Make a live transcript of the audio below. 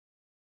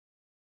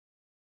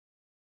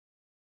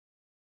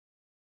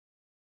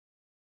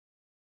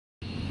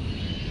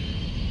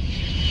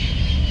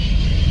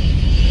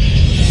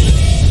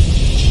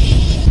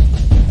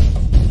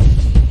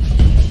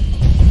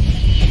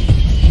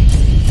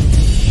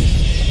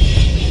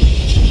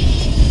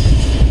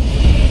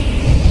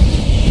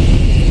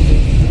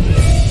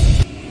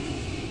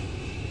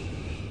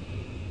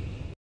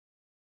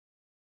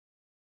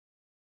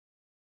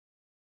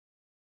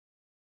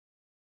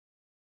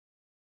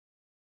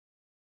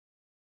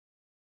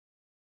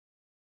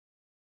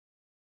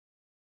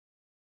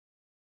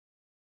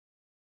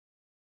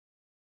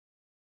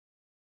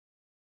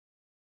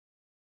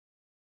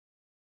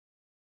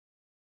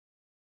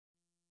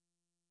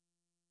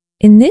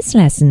In this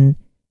lesson,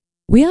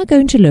 we are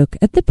going to look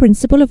at the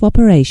principle of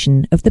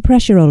operation of the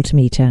pressure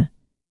altimeter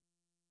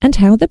and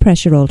how the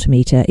pressure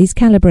altimeter is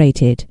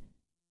calibrated.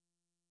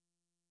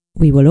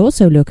 We will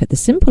also look at the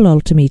simple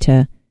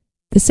altimeter,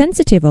 the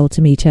sensitive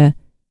altimeter,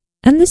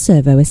 and the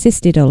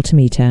servo-assisted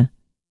altimeter.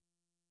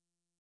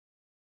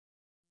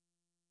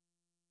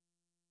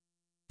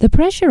 The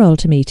pressure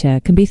altimeter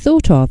can be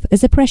thought of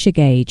as a pressure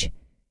gauge,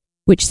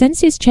 which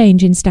senses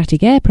change in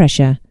static air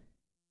pressure,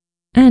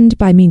 and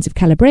by means of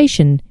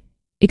calibration,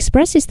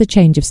 expresses the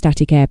change of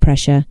static air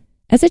pressure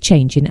as a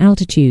change in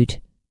altitude.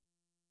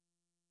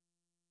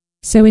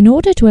 So in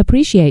order to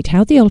appreciate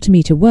how the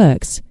altimeter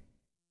works,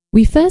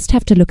 we first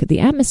have to look at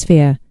the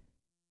atmosphere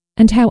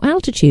and how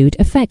altitude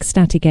affects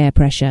static air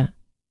pressure.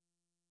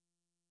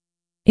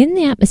 In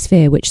the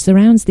atmosphere which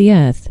surrounds the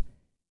Earth,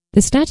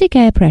 the static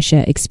air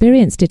pressure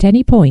experienced at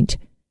any point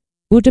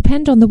will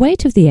depend on the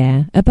weight of the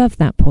air above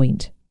that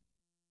point.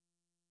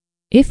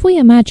 If we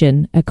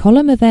imagine a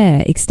column of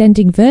air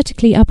extending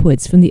vertically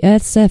upwards from the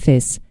Earth's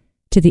surface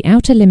to the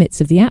outer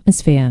limits of the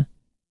atmosphere,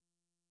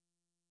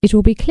 it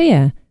will be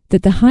clear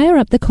that the higher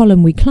up the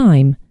column we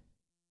climb,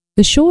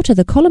 the shorter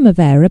the column of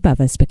air above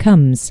us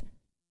becomes,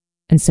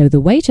 and so the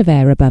weight of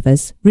air above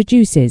us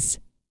reduces.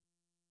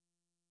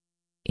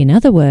 In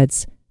other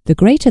words, the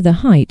greater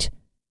the height,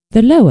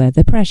 the lower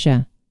the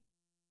pressure.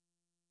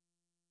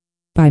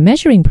 By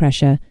measuring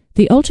pressure,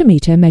 the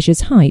altimeter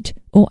measures height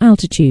or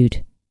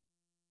altitude.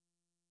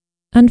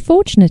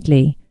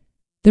 Unfortunately,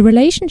 the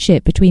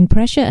relationship between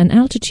pressure and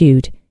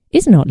altitude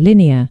is not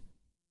linear.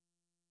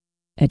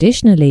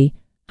 Additionally,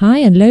 high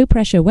and low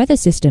pressure weather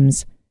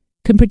systems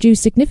can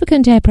produce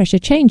significant air pressure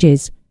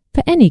changes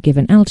for any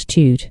given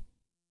altitude.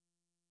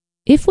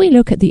 If we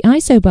look at the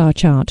isobar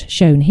chart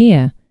shown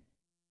here,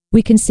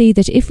 we can see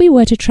that if we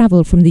were to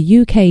travel from the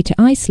UK to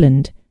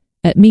Iceland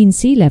at mean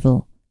sea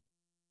level,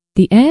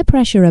 the air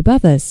pressure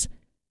above us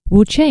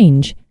will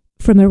change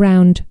from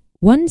around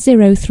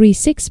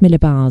 1036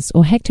 millibars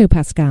or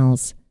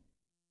hectopascals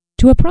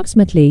to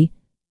approximately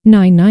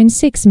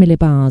 996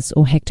 millibars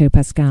or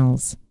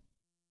hectopascals.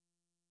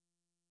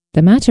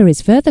 The matter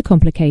is further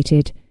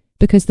complicated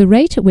because the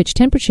rate at which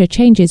temperature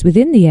changes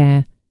within the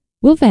air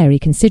will vary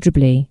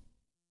considerably,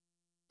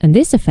 and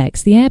this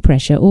affects the air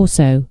pressure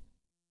also.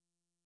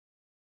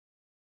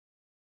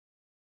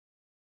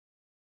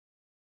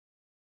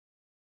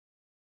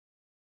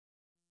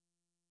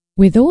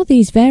 With all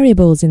these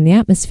variables in the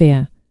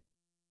atmosphere,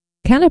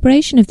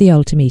 calibration of the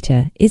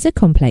altimeter is a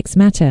complex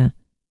matter,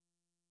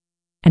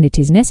 and it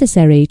is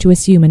necessary to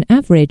assume an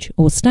average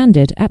or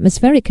standard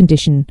atmospheric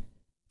condition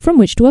from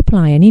which to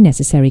apply any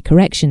necessary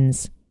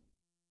corrections.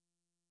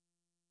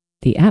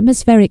 The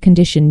atmospheric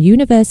condition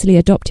universally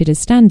adopted as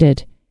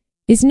standard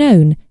is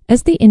known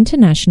as the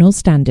International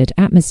Standard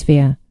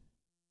Atmosphere,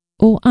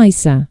 or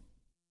ISA.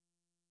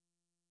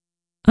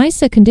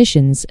 ISA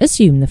conditions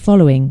assume the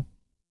following.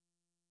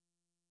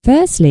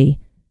 Firstly,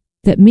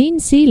 that mean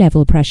sea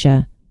level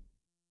pressure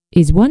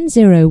is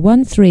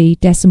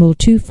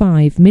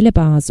 1013.25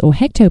 millibars or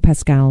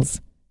hectopascals,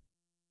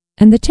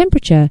 and the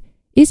temperature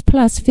is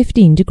plus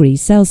 15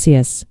 degrees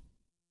Celsius,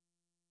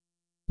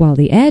 while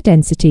the air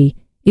density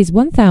is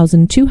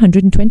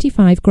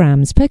 1,225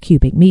 grams per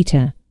cubic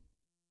meter.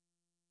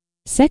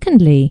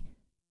 Secondly,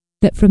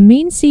 that from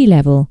mean sea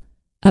level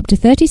up to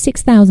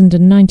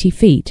 36,090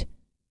 feet,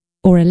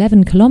 or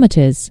 11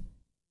 kilometers,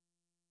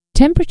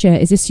 temperature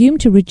is assumed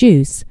to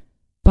reduce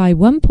by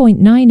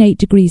 1.98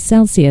 degrees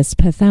Celsius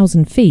per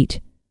 1,000 feet,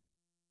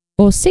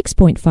 or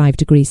 6.5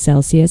 degrees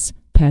Celsius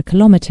per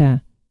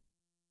kilometre.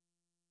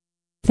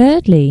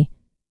 Thirdly,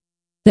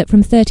 that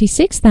from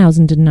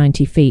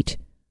 36,090 feet,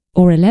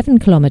 or 11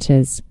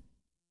 kilometres,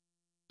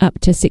 up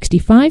to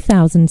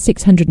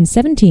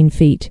 65,617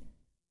 feet,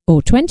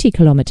 or 20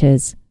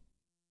 kilometres,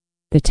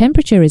 the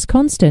temperature is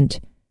constant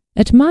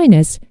at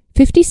minus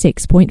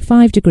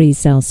 56.5 degrees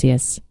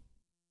Celsius.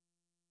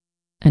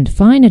 And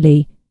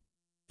finally,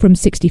 from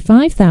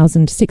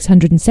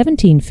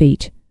 65,617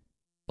 feet,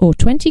 or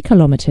 20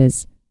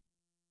 kilometres,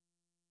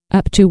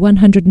 up to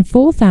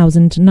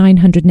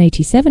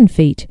 104,987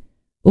 feet,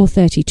 or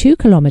 32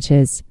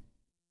 kilometres,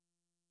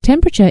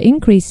 temperature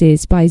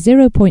increases by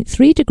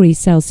 0.3 degrees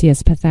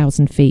Celsius per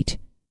 1,000 feet,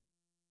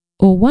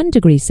 or 1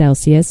 degree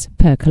Celsius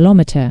per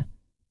kilometre.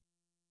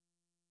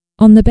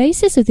 On the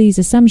basis of these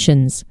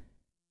assumptions,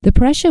 the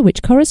pressure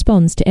which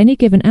corresponds to any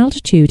given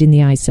altitude in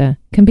the ISA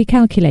can be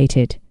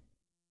calculated,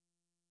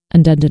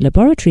 and under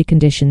laboratory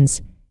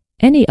conditions,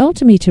 any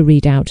altimeter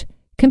readout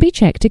can be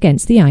checked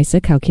against the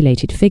ISA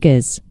calculated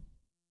figures.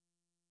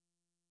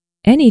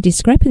 Any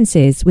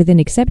discrepancies within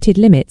accepted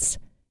limits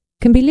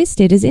can be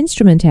listed as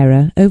instrument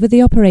error over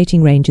the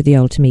operating range of the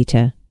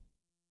altimeter,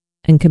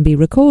 and can be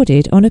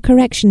recorded on a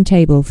correction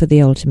table for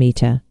the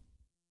altimeter.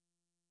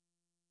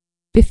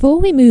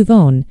 Before we move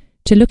on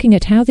to looking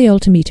at how the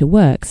altimeter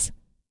works,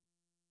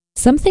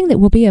 something that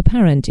will be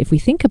apparent if we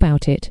think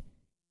about it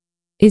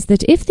is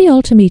that if the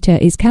altimeter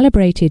is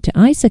calibrated to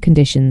ISA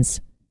conditions,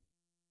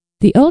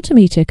 the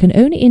altimeter can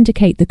only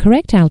indicate the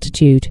correct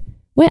altitude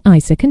where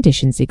ISA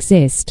conditions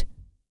exist.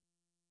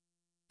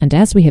 and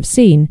as we have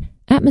seen,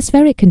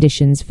 atmospheric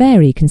conditions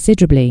vary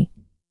considerably.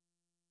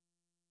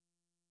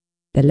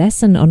 The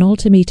lesson on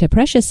altimeter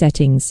pressure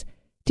settings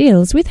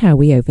deals with how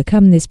we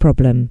overcome this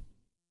problem.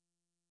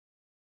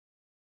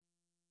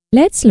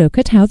 Let's look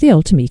at how the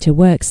altimeter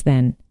works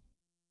then.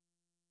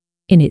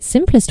 In its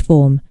simplest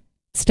form,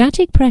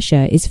 static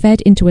pressure is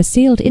fed into a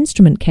sealed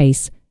instrument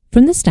case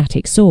from the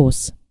static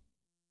source.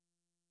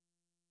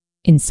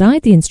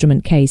 Inside the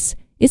instrument case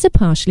is a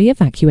partially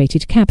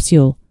evacuated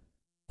capsule,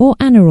 or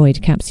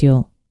aneroid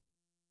capsule.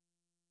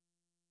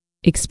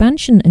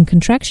 Expansion and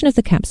contraction of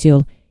the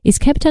capsule is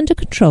kept under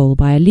control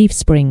by a leaf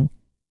spring,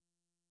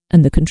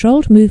 and the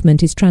controlled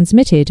movement is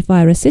transmitted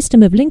via a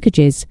system of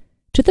linkages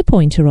to the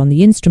pointer on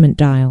the instrument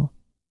dial.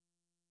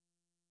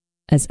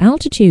 As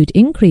altitude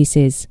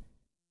increases,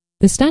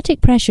 the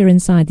static pressure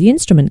inside the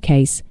instrument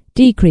case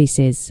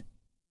decreases.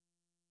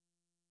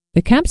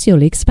 The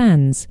capsule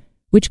expands,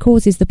 which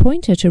causes the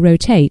pointer to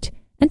rotate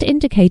and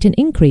indicate an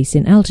increase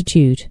in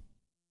altitude.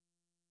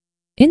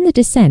 In the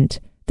descent,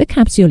 the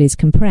capsule is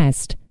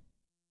compressed,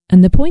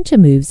 and the pointer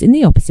moves in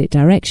the opposite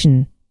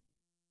direction.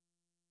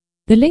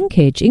 The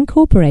linkage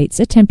incorporates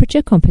a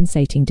temperature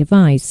compensating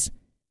device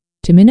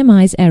to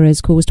minimize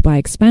errors caused by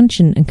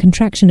expansion and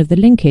contraction of the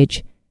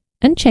linkage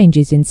and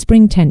changes in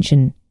spring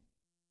tension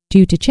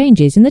due to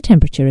changes in the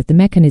temperature of the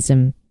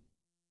mechanism.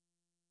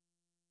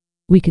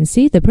 We can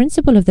see the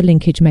principle of the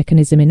linkage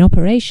mechanism in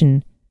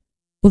operation,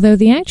 although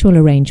the actual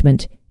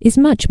arrangement is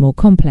much more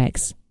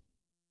complex.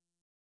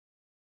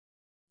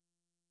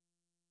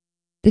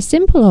 The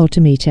simple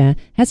altimeter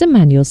has a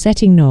manual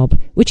setting knob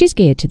which is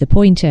geared to the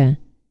pointer.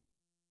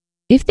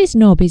 If this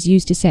knob is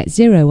used to set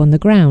 0 on the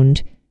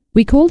ground,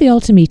 we call the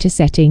altimeter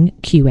setting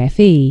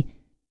QFE,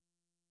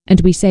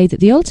 and we say that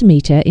the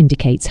altimeter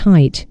indicates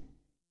height.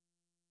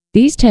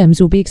 These terms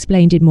will be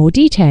explained in more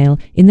detail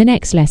in the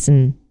next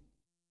lesson.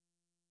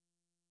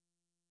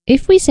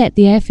 If we set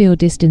the airfield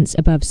distance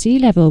above sea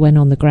level when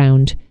on the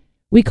ground,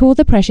 we call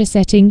the pressure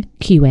setting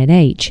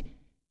QNH,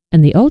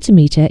 and the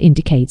altimeter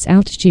indicates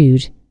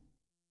altitude.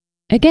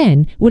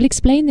 Again, we'll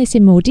explain this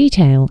in more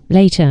detail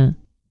later.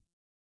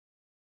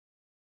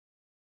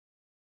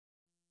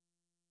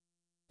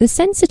 The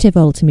sensitive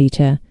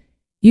altimeter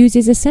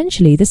uses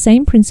essentially the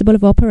same principle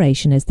of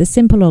operation as the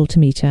simple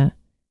altimeter,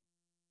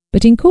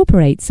 but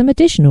incorporates some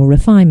additional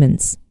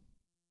refinements.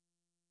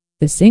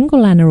 The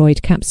single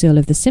aneroid capsule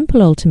of the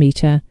simple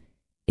altimeter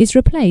is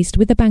replaced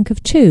with a bank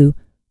of 2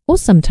 or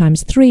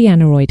sometimes 3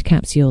 aneroid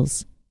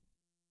capsules.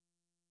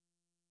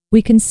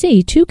 We can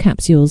see 2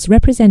 capsules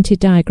represented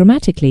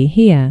diagrammatically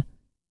here.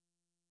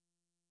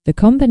 The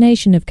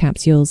combination of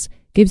capsules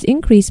gives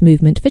increased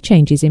movement for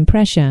changes in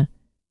pressure,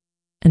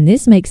 and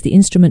this makes the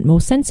instrument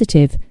more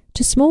sensitive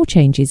to small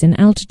changes in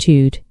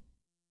altitude.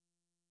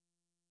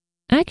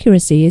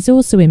 Accuracy is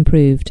also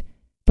improved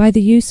by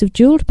the use of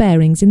jeweled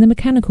bearings in the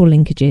mechanical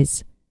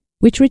linkages,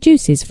 which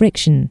reduces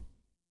friction.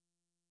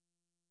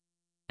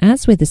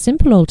 As with the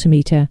simple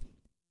altimeter,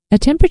 a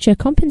temperature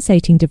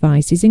compensating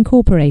device is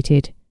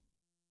incorporated,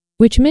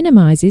 which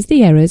minimizes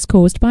the errors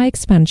caused by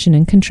expansion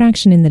and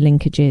contraction in the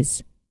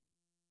linkages.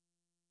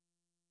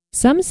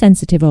 Some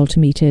sensitive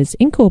altimeters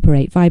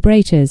incorporate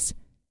vibrators,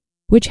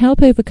 which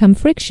help overcome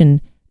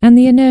friction and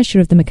the inertia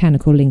of the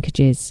mechanical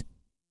linkages.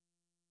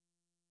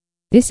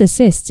 This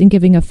assists in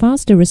giving a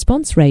faster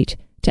response rate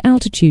to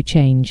altitude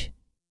change.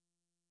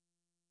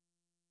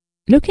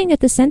 Looking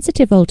at the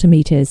sensitive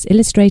altimeters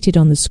illustrated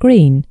on the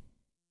screen,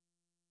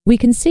 we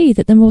can see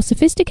that the more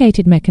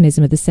sophisticated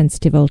mechanism of the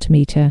sensitive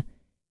altimeter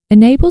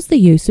enables the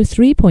use of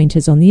 3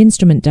 pointers on the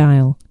instrument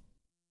dial.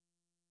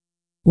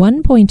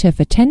 1 pointer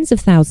for tens of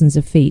thousands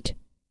of feet,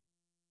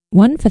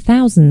 1 for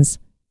thousands,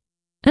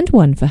 and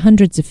 1 for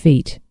hundreds of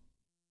feet.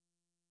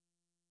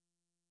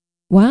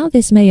 While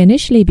this may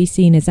initially be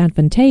seen as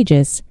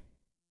advantageous,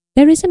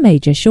 there is a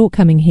major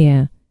shortcoming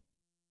here,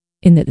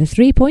 in that the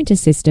 3-pointer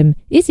system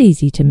is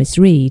easy to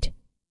misread.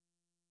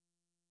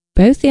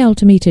 Both the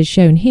altimeters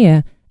shown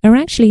here are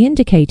actually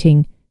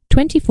indicating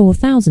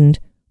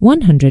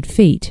 24,100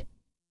 feet.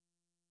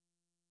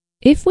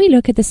 If we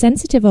look at the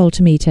sensitive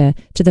altimeter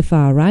to the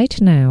far right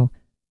now,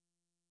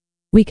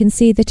 we can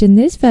see that in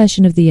this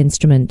version of the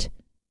instrument,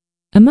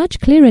 a much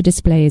clearer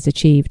display is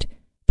achieved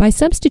by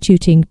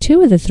substituting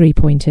 2 of the 3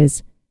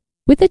 pointers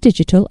with a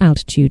digital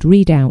altitude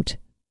readout.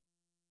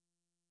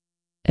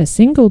 A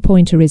single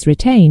pointer is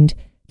retained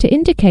to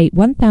indicate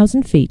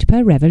 1,000 feet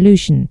per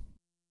revolution,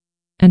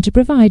 and to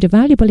provide a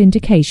valuable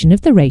indication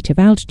of the rate of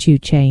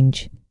altitude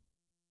change.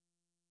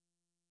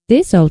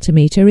 This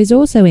altimeter is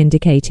also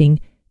indicating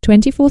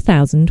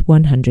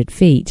 24,100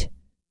 feet.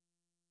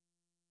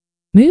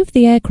 Move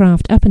the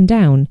aircraft up and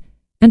down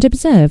and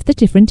observe the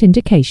different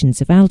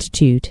indications of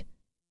altitude.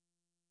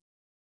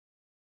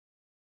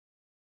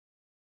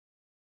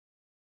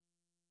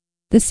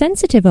 The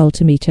sensitive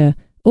altimeter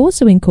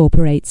also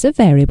incorporates a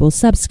variable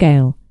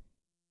subscale,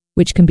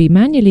 which can be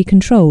manually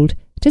controlled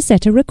to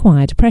set a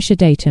required pressure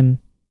datum.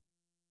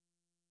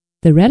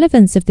 The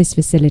relevance of this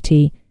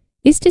facility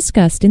is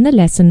discussed in the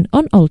lesson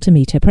on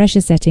altimeter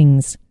pressure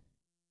settings.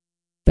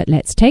 But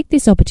let's take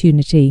this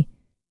opportunity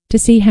to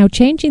see how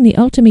changing the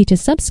altimeter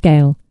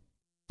subscale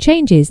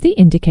changes the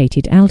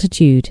indicated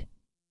altitude.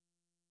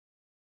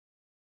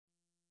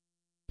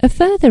 A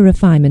further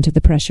refinement of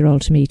the pressure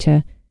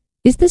altimeter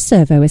is the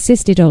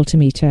servo-assisted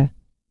altimeter,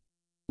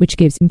 which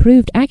gives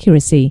improved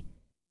accuracy,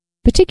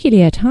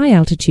 particularly at high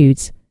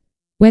altitudes,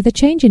 where the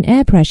change in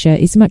air pressure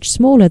is much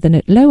smaller than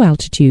at low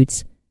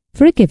altitudes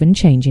for a given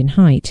change in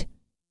height.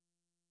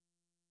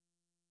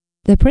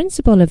 The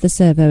principle of the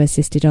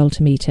servo-assisted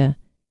altimeter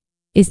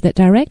is that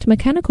direct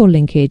mechanical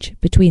linkage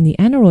between the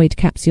aneroid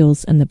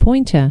capsules and the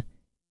pointer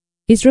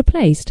is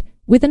replaced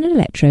with an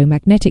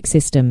electromagnetic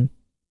system.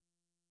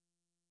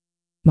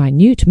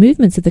 Minute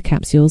movements of the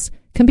capsules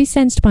can be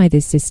sensed by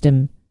this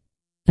system,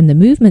 and the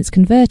movements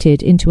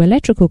converted into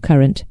electrical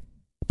current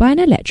by an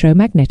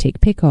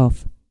electromagnetic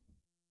pickoff.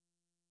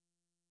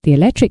 The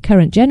electric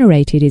current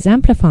generated is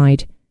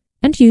amplified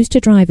and used to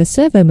drive a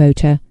servo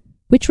motor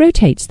which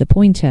rotates the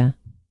pointer.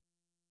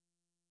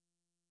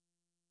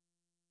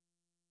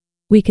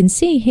 We can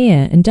see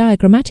here in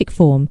diagrammatic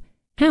form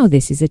how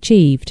this is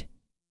achieved.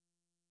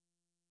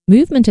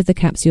 Movement of the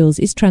capsules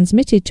is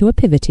transmitted to a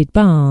pivoted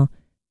bar,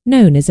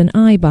 known as an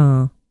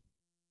I-bar.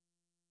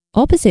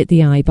 Opposite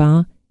the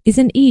I-bar is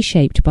an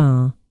E-shaped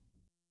bar.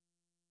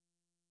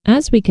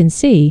 As we can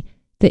see,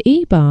 the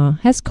E-bar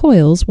has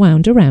coils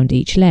wound around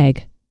each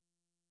leg.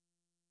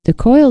 The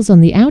coils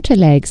on the outer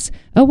legs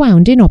are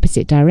wound in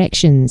opposite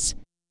directions,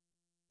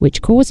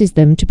 which causes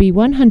them to be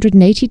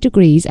 180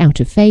 degrees out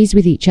of phase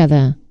with each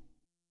other.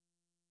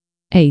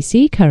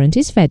 AC current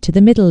is fed to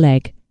the middle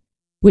leg,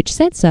 which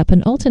sets up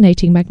an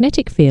alternating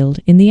magnetic field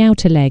in the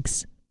outer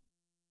legs.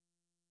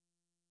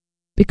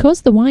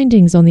 Because the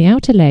windings on the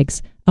outer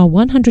legs are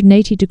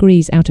 180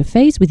 degrees out of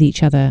phase with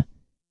each other,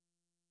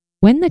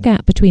 when the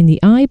gap between the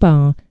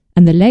I-bar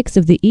and the legs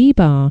of the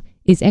E-bar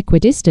is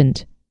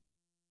equidistant,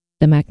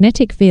 the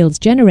magnetic fields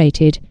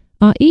generated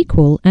are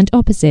equal and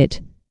opposite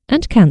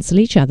and cancel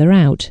each other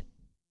out.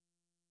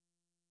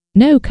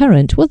 No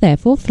current will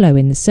therefore flow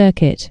in the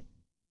circuit.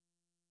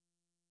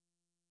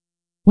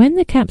 When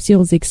the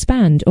capsules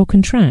expand or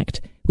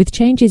contract with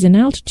changes in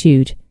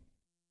altitude,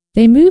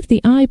 they move the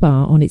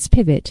I-bar on its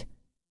pivot,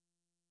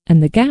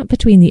 and the gap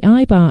between the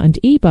I-bar and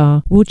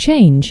E-bar will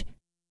change.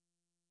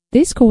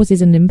 This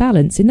causes an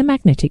imbalance in the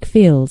magnetic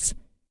fields,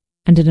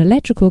 and an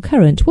electrical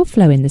current will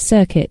flow in the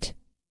circuit.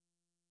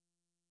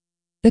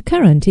 The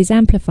current is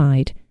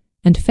amplified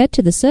and fed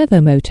to the servo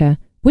motor,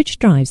 which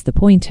drives the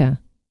pointer.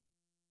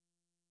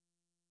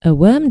 A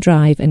worm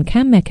drive and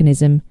cam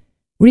mechanism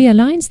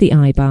realigns the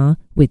I-bar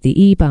with the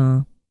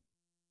E-bar.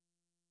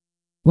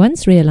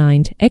 Once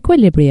realigned,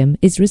 equilibrium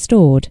is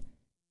restored,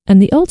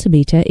 and the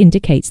altimeter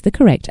indicates the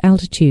correct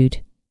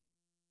altitude.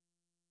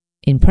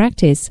 In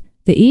practice,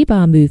 the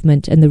E-bar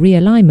movement and the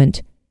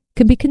realignment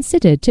can be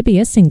considered to be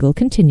a single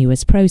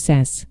continuous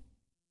process.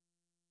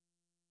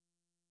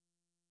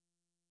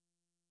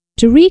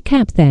 To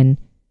recap then,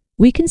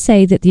 we can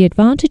say that the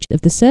advantage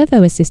of the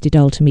servo-assisted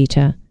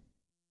altimeter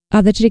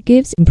are that it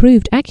gives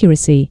improved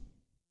accuracy,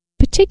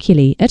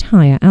 particularly at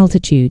higher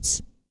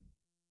altitudes.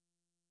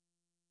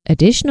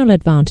 Additional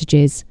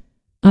advantages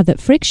are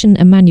that friction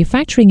and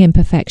manufacturing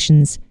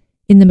imperfections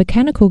in the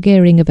mechanical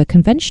gearing of a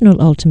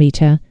conventional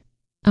altimeter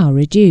are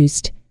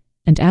reduced,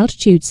 and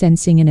altitude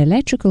sensing in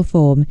electrical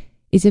form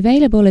is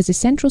available as a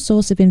central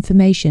source of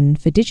information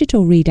for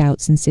digital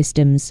readouts and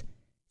systems,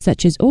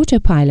 such as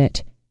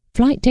autopilot,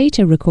 flight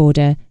data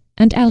recorder,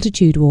 and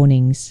altitude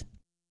warnings.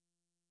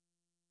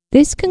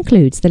 This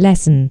concludes the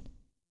lesson.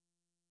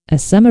 A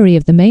summary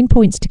of the main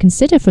points to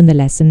consider from the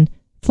lesson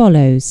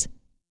follows.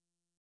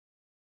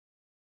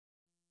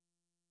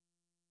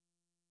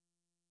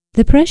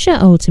 The pressure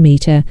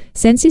altimeter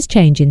senses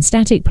change in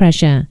static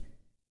pressure,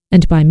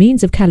 and by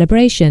means of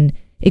calibration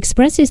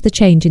expresses the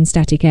change in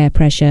static air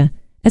pressure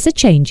as a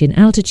change in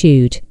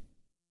altitude.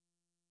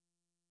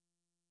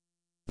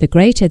 The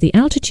greater the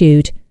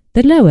altitude,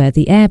 the lower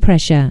the air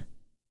pressure.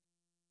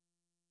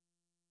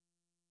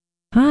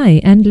 High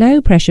and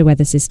low pressure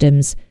weather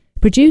systems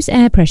produce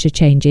air pressure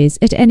changes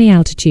at any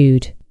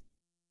altitude.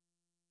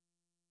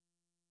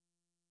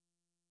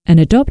 An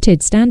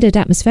adopted standard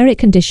atmospheric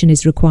condition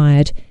is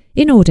required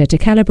in order to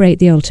calibrate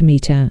the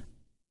altimeter.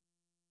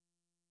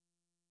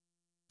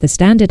 The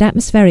standard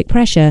atmospheric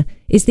pressure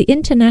is the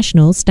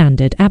International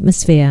Standard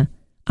Atmosphere,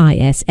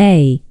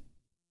 ISA.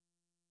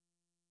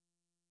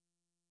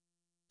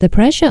 The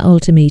pressure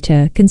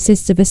altimeter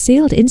consists of a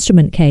sealed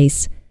instrument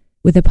case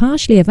with a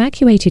partially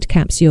evacuated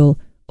capsule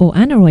or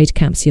aneroid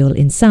capsule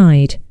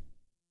inside.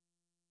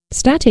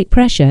 Static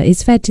pressure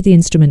is fed to the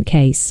instrument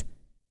case.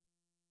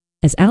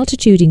 As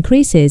altitude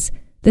increases,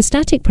 the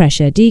static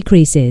pressure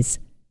decreases,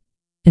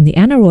 and the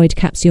aneroid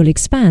capsule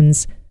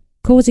expands,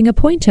 causing a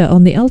pointer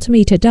on the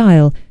altimeter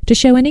dial to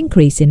show an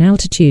increase in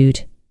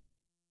altitude.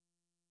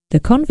 The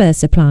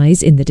converse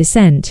applies in the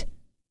descent.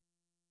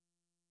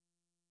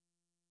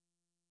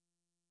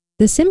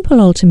 The simple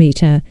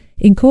altimeter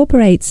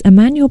incorporates a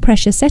manual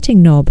pressure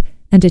setting knob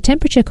and a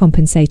temperature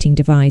compensating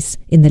device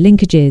in the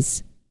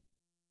linkages.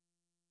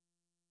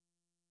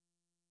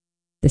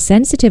 The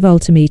sensitive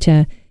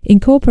altimeter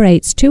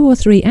incorporates 2 or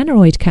 3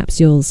 aneroid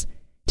capsules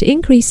to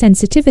increase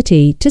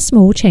sensitivity to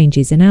small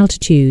changes in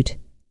altitude.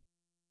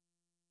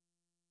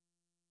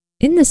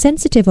 In the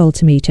sensitive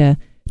altimeter,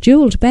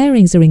 jeweled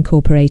bearings are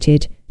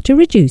incorporated to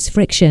reduce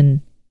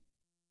friction.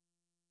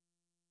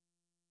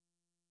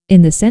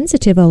 In the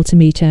sensitive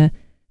altimeter,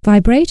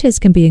 vibrators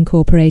can be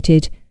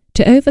incorporated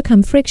to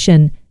overcome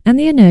friction and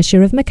the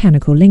inertia of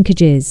mechanical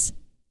linkages.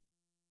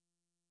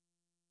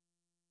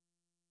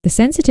 The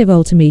sensitive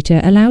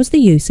altimeter allows the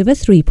use of a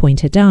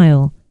 3-pointer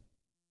dial.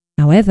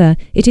 However,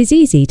 it is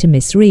easy to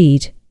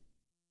misread.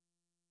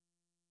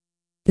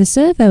 The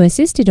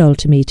servo-assisted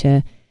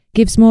altimeter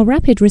gives more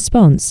rapid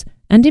response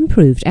and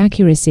improved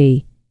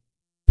accuracy,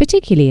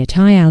 particularly at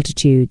high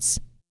altitudes.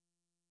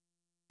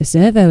 The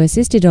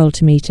servo-assisted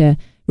altimeter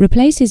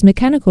replaces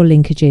mechanical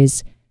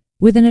linkages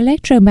with an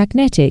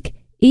electromagnetic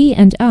E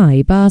and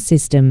I bar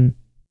system.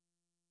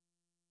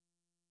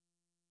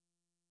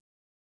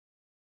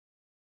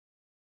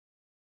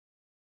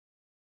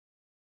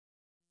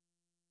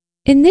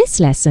 In this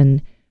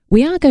lesson,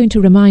 we are going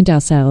to remind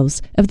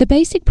ourselves of the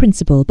basic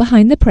principle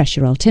behind the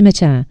pressure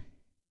altimeter,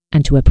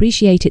 and to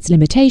appreciate its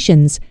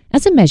limitations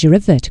as a measure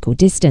of vertical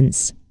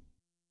distance.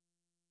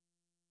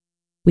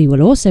 We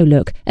will also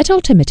look at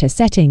altimeter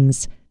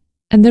settings,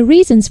 and the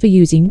reasons for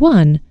using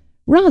one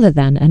rather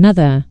than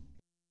another.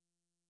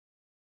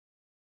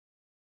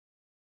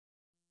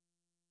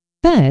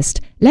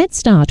 First, let's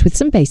start with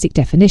some basic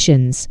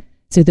definitions,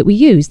 so that we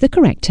use the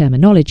correct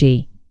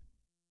terminology.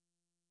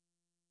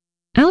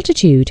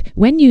 Altitude,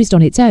 when used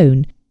on its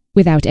own,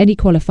 without any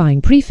qualifying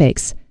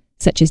prefix,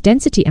 such as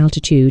density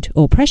altitude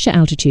or pressure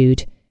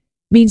altitude,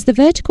 means the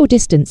vertical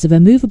distance of a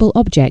movable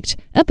object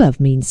above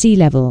mean sea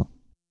level.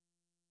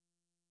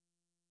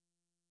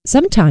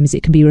 Sometimes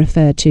it can be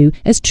referred to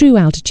as true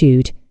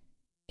altitude,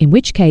 in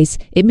which case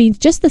it means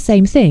just the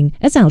same thing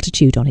as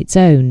altitude on its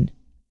own.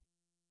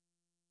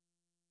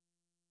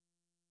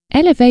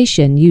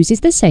 Elevation uses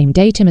the same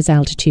datum as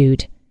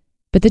altitude,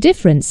 but the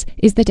difference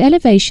is that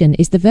elevation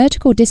is the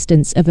vertical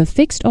distance of a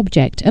fixed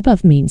object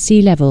above mean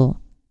sea level.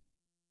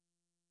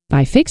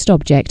 By fixed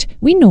object,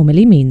 we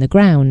normally mean the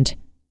ground.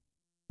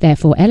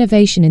 Therefore,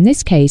 elevation in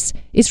this case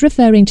is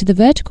referring to the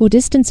vertical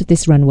distance of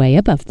this runway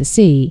above the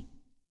sea.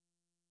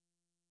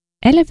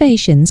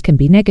 Elevations can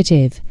be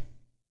negative.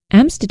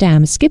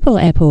 Amsterdam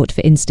Schiphol Airport,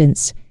 for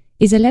instance,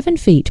 is 11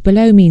 feet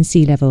below mean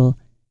sea level,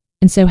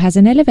 and so has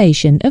an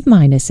elevation of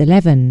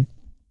 -11.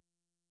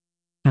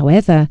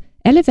 However,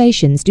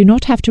 elevations do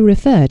not have to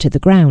refer to the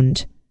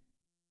ground.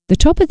 The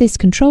top of this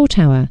control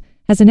tower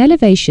has an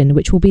elevation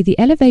which will be the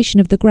elevation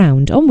of the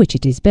ground on which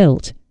it is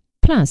built,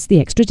 plus the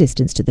extra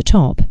distance to the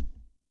top.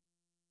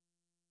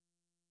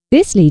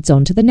 This leads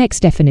on to the next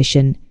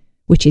definition,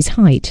 which is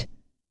height.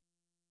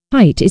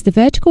 Height is the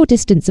vertical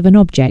distance of an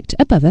object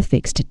above a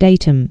fixed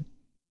datum.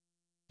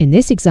 In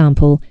this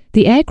example,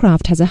 the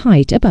aircraft has a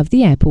height above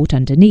the airport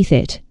underneath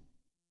it.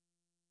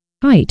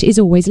 Height is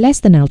always less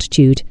than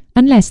altitude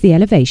unless the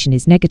elevation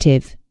is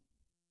negative.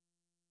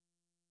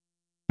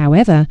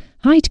 However,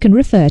 height can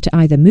refer to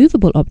either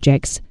movable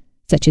objects,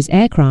 such as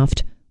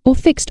aircraft, or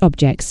fixed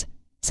objects,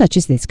 such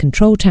as this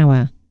control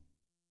tower.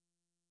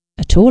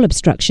 A tall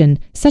obstruction,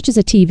 such as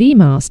a TV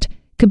mast,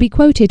 can be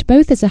quoted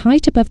both as a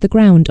height above the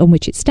ground on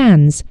which it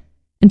stands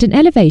and an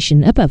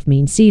elevation above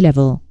mean sea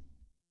level.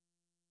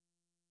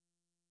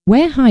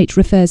 Where height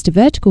refers to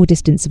vertical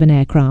distance of an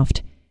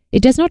aircraft,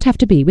 it does not have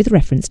to be with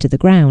reference to the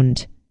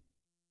ground.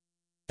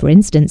 For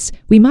instance,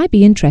 we might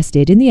be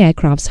interested in the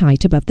aircraft's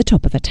height above the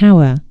top of a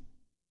tower.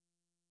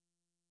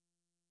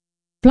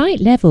 Flight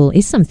level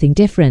is something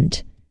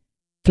different.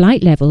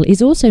 Flight level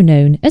is also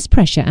known as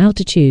pressure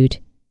altitude.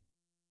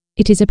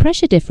 It is a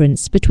pressure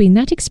difference between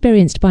that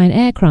experienced by an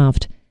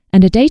aircraft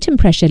and a datum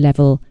pressure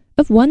level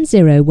of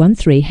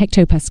 1013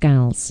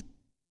 hectopascals.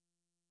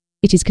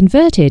 It is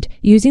converted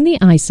using the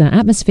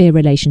ISA-atmosphere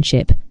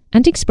relationship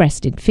and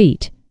expressed in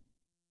feet.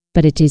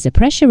 But it is a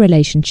pressure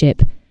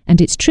relationship, and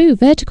its true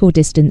vertical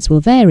distance will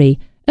vary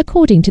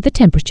according to the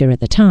temperature at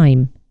the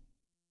time.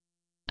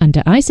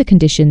 Under ISA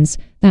conditions,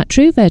 that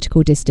true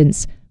vertical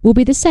distance will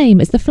be the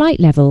same as the flight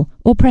level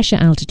or pressure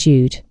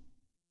altitude.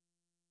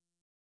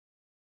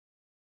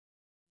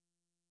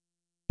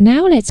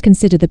 Now let's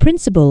consider the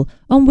principle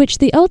on which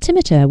the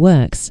altimeter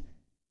works.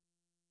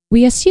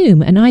 We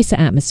assume an ISA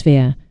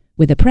atmosphere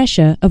with a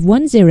pressure of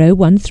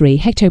 1013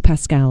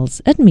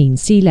 hectopascals at mean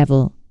sea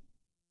level.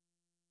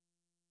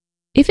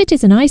 If it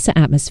is an ISA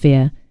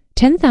atmosphere,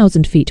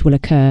 10,000 feet will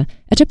occur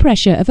at a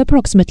pressure of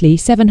approximately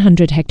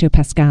 700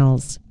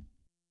 hectopascals.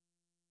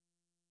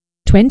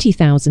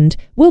 20,000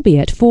 will be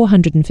at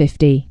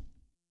 450.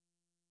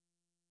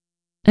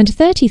 And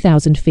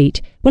 30,000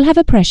 feet will have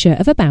a pressure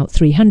of about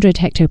 300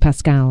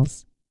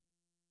 hectopascals.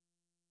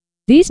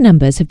 These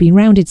numbers have been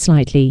rounded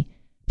slightly,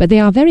 but they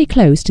are very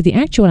close to the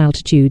actual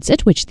altitudes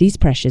at which these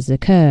pressures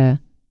occur.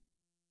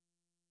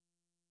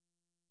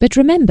 But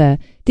remember,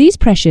 these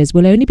pressures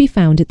will only be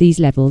found at these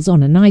levels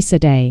on an ISA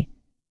day.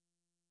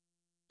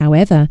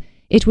 However,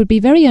 it would be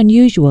very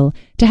unusual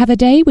to have a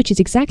day which is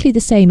exactly the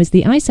same as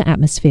the ISA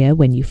atmosphere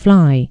when you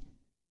fly.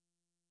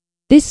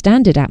 This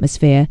standard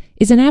atmosphere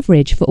is an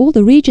average for all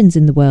the regions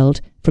in the world,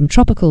 from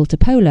tropical to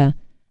polar,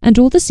 and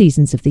all the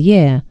seasons of the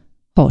year,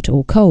 hot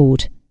or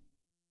cold.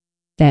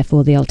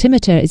 Therefore, the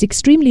altimeter is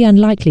extremely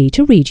unlikely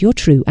to read your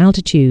true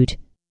altitude.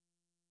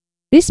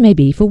 This may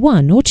be for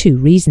one or two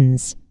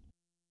reasons.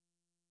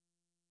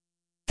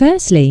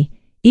 Firstly,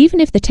 even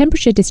if the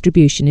temperature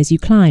distribution as you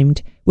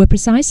climbed were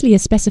precisely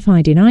as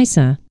specified in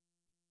ISA,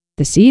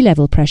 the sea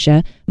level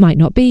pressure might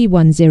not be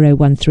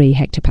 1013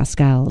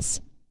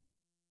 hectopascals.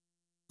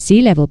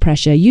 Sea level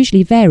pressure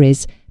usually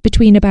varies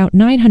between about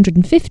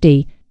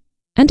 950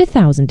 and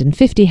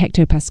 1050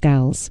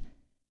 hectopascals,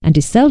 and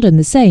is seldom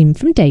the same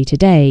from day to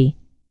day.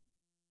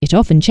 It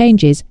often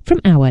changes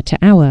from hour to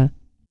hour.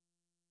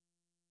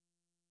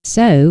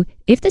 So,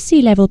 if the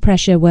sea level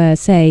pressure were,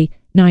 say,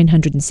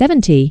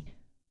 970,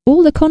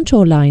 all the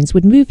contour lines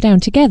would move down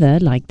together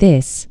like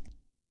this.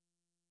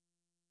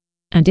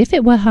 And if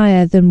it were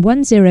higher than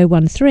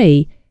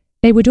 1013,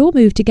 they would all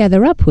move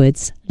together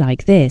upwards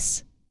like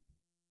this.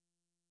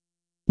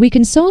 We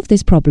can solve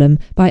this problem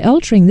by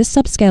altering the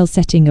subscale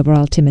setting of our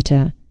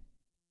altimeter,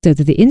 so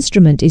that the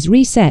instrument is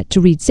reset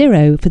to read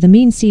 0 for the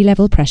mean sea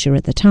level pressure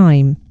at the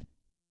time.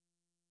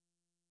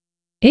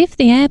 If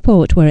the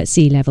airport were at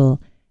sea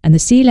level and the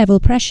sea level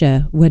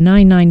pressure were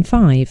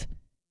 995,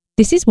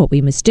 this is what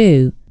we must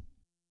do.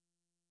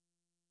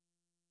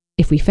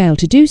 If we fail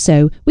to do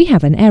so, we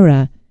have an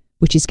error,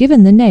 which is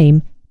given the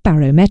name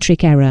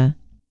barometric error.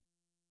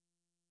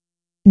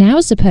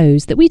 Now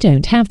suppose that we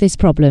don't have this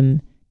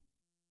problem.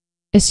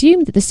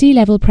 Assume that the sea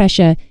level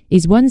pressure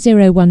is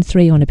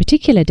 1013 on a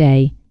particular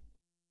day,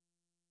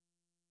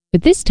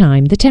 but this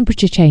time the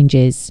temperature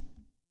changes.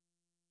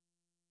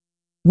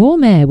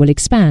 Warm air will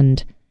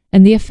expand,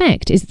 and the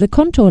effect is that the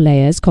contour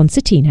layers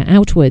concertina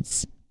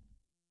outwards.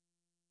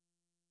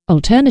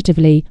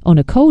 Alternatively, on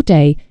a cold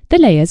day, the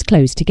layers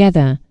close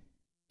together,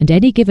 and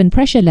any given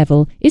pressure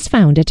level is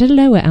found at a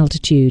lower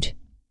altitude.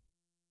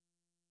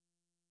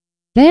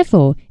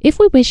 Therefore, if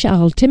we wish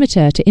our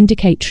altimeter to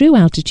indicate true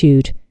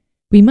altitude,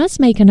 we must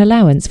make an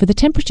allowance for the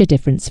temperature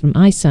difference from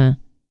ISA.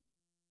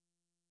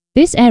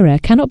 This error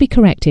cannot be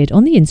corrected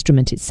on the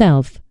instrument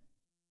itself.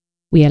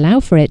 We allow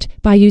for it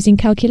by using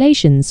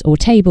calculations or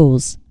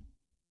tables.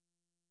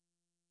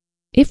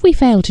 If we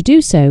fail to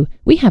do so,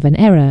 we have an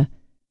error,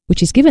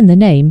 which is given the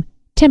name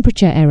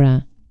temperature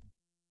error.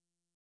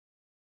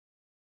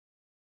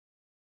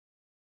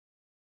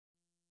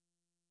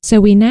 So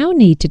we now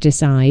need to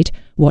decide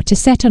what to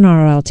set on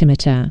our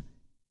altimeter.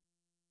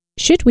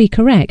 Should we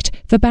correct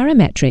for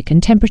barometric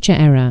and temperature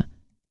error?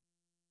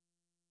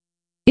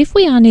 If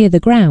we are near the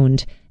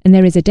ground and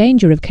there is a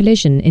danger of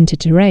collision into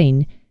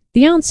terrain,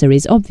 the answer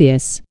is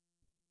obvious.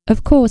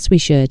 Of course we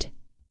should.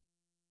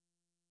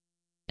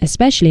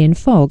 Especially in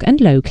fog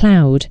and low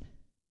cloud.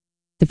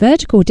 The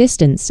vertical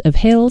distance of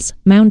hills,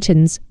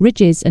 mountains,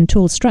 ridges and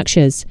tall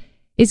structures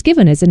is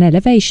given as an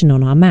elevation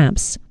on our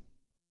maps.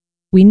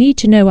 We need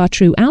to know our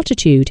true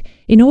altitude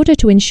in order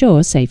to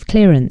ensure safe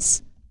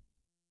clearance.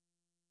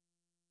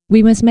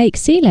 We must make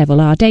sea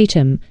level our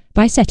datum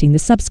by setting the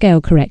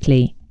subscale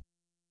correctly.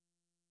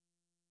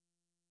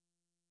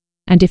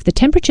 And if the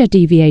temperature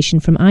deviation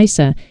from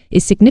ISA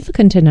is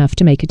significant enough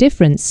to make a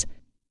difference,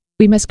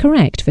 we must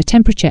correct for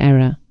temperature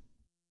error.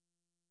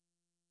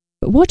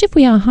 But what if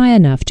we are high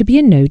enough to be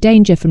in no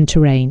danger from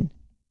terrain?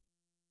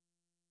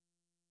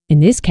 In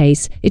this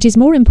case, it is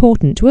more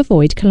important to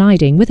avoid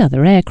colliding with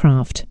other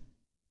aircraft.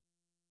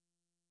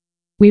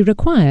 We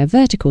require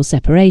vertical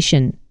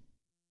separation.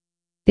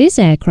 This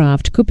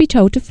aircraft could be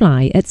told to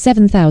fly at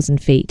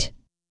 7,000 feet,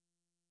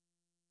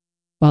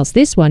 whilst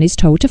this one is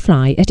told to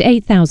fly at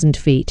 8,000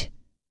 feet.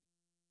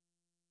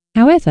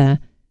 However,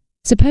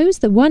 suppose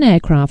that one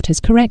aircraft has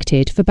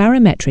corrected for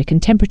barometric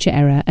and temperature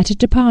error at a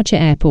departure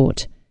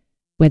airport,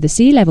 where the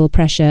sea level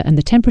pressure and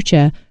the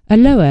temperature are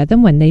lower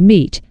than when they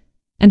meet,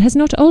 and has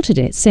not altered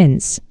it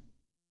since.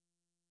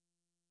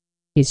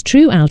 His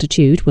true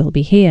altitude will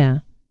be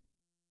here.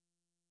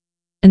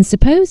 And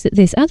suppose that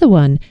this other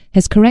one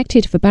has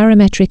corrected for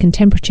barometric and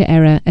temperature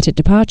error at a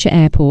departure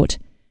airport,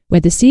 where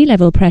the sea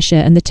level pressure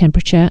and the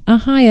temperature are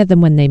higher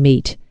than when they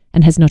meet,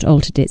 and has not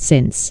altered it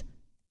since.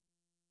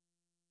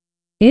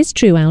 His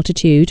true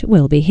altitude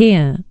will be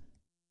here.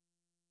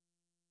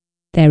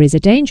 There is a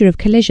danger of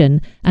collision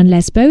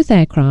unless both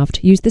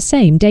aircraft use the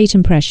same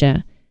datum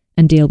pressure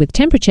and deal with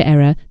temperature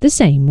error the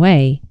same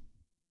way.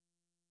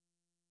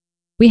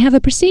 We have a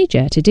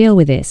procedure to deal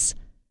with this.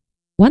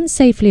 Once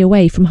safely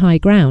away from high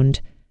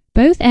ground,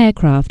 both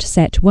aircraft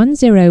set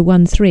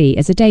 1013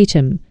 as a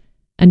datum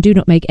and do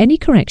not make any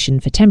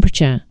correction for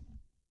temperature.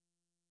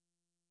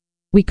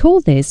 We call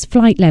this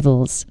flight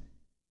levels.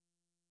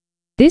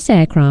 This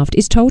aircraft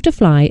is told to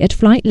fly at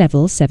flight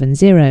level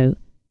 70.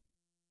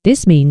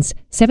 This means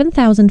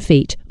 7,000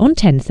 feet on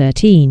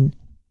 1013.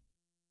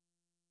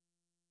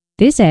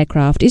 This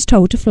aircraft is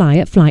told to fly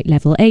at flight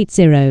level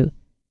 80.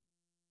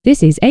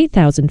 This is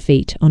 8,000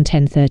 feet on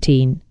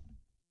 1013.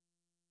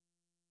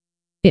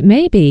 It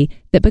may be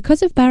that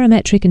because of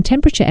barometric and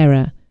temperature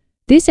error,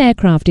 this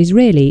aircraft is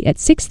really at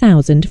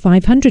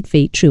 6,500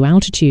 feet true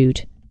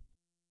altitude.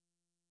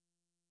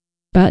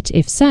 But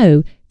if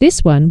so,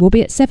 this one will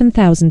be at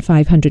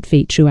 7,500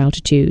 feet true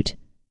altitude.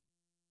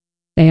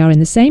 They are in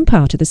the same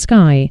part of the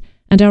sky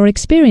and are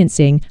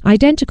experiencing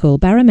identical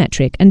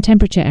barometric and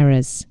temperature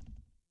errors.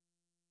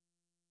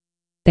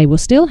 They will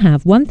still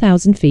have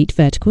 1,000 feet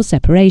vertical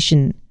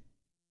separation.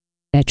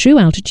 Their true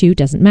altitude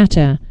doesn't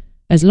matter,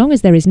 as long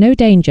as there is no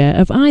danger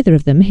of either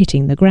of them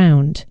hitting the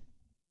ground.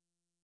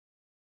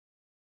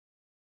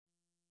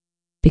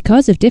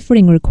 Because of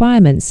differing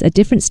requirements at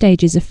different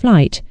stages of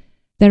flight,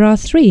 there are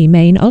 3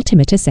 main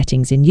altimeter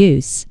settings in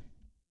use.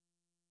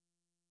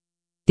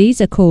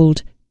 These are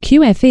called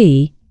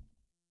QFE,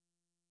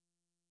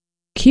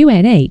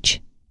 QNH,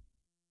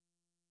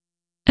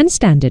 and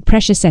standard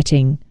pressure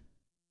setting,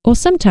 or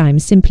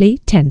sometimes simply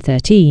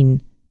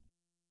 1013.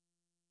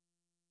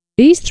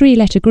 These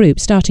 3-letter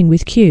groups starting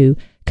with Q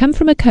come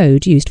from a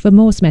code used for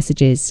Morse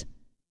messages.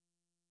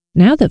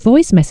 Now that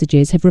voice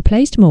messages have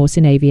replaced Morse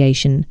in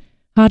aviation,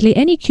 hardly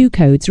any Q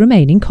codes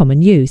remain in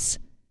common use,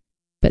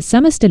 but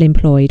some are still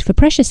employed for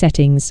pressure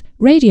settings,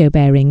 radio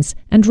bearings,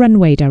 and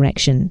runway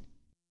direction.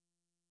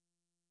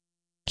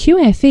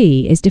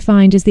 QFE is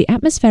defined as the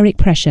atmospheric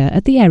pressure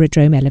at the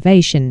aerodrome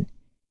elevation.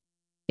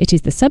 It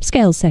is the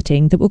subscale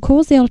setting that will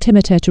cause the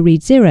altimeter to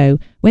read 0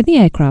 when the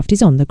aircraft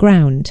is on the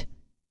ground.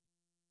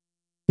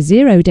 The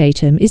 0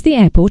 datum is the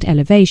airport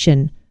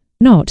elevation,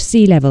 not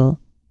sea level.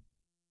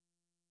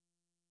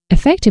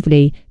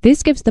 Effectively,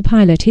 this gives the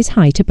pilot his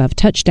height above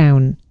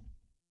touchdown.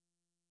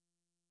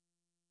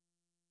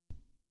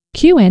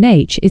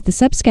 QNH is the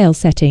subscale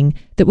setting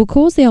that will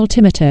cause the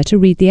altimeter to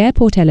read the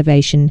airport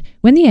elevation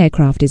when the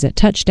aircraft is at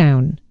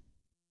touchdown.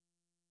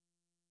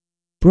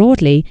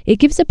 Broadly, it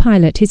gives a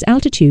pilot his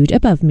altitude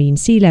above mean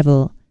sea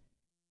level.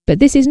 But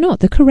this is not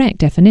the correct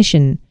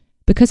definition,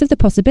 because of the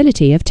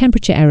possibility of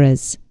temperature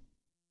errors.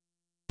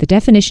 The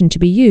definition to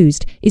be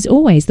used is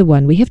always the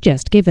one we have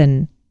just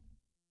given.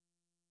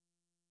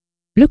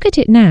 Look at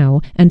it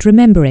now and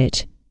remember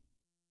it.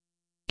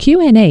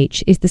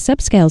 QNH is the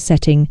subscale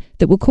setting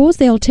that will cause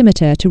the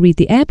altimeter to read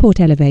the airport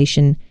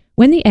elevation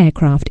when the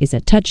aircraft is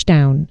at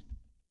touchdown.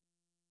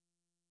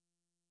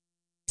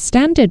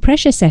 Standard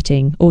pressure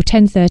setting, or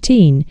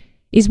 1013,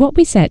 is what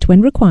we set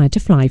when required to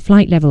fly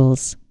flight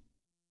levels.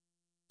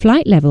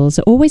 Flight levels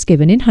are always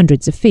given in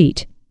hundreds of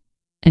feet,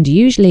 and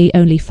usually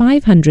only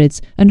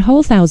 500s and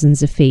whole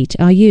thousands of feet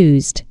are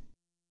used.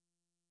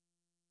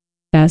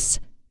 Thus,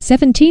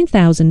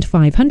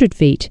 17,500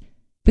 feet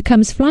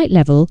becomes flight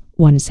level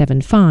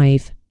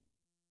 175.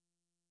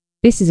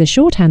 This is a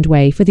shorthand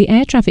way for the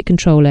air traffic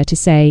controller to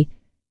say,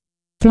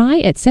 fly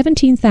at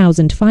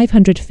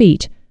 17,500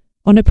 feet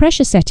on a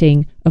pressure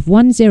setting of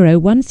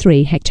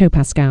 1013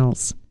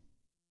 hectopascals.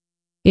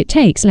 It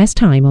takes less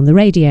time on the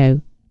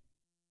radio.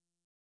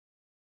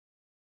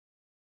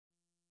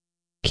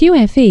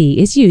 QFE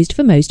is used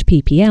for most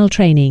PPL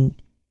training.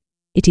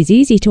 It is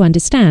easy to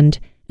understand,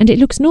 and it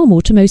looks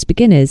normal to most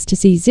beginners to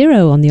see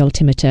 0 on the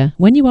altimeter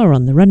when you are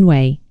on the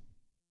runway.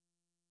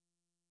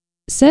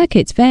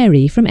 Circuits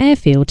vary from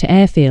airfield to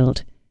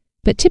airfield,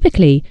 but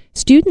typically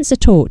students are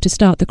taught to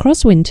start the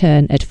crosswind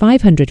turn at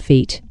 500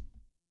 feet,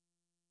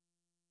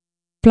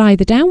 fly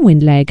the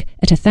downwind leg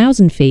at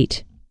 1,000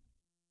 feet,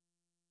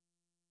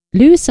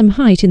 lose some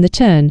height in the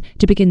turn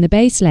to begin the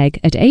base leg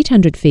at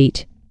 800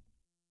 feet,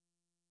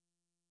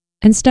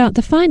 and start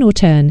the final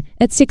turn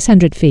at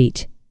 600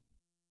 feet.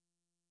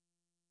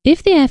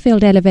 If the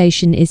airfield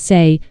elevation is,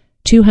 say,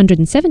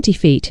 270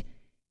 feet,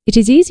 it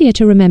is easier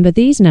to remember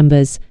these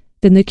numbers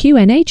than the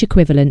QNH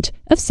equivalent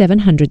of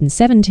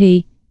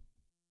 770,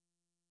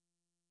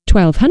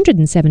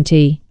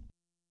 1270,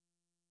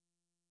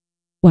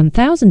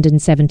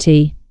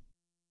 1070,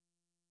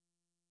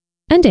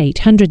 and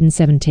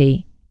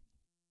 870.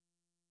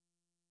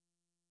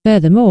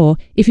 Furthermore,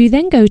 if you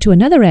then go to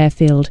another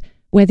airfield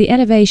where the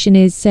elevation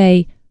is,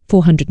 say,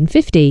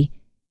 450,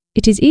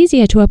 it is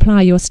easier to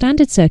apply your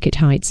standard circuit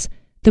heights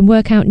than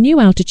work out new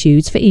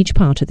altitudes for each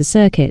part of the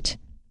circuit.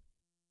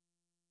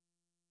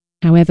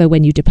 However,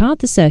 when you depart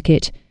the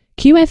circuit,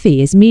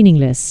 QFE is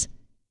meaningless.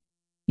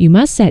 You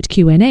must set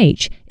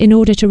QNH in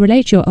order to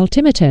relate your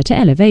altimeter to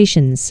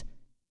elevations,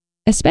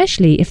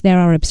 especially if there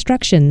are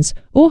obstructions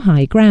or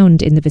high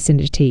ground in the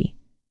vicinity.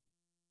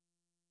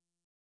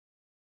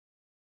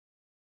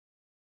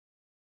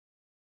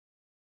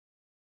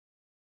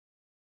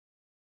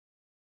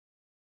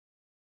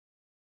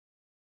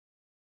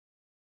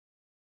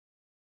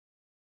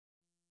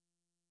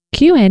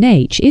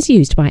 QNH is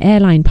used by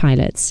airline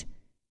pilots.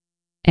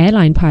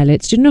 Airline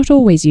pilots do not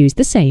always use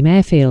the same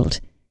airfield,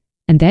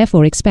 and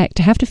therefore expect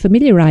to have to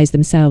familiarize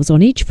themselves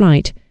on each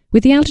flight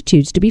with the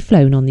altitudes to be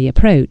flown on the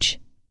approach.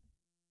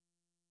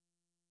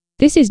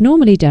 This is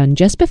normally done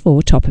just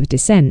before top of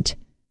descent.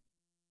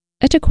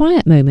 At a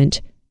quiet moment,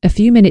 a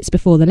few minutes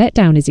before the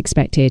letdown is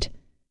expected,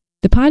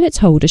 the pilots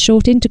hold a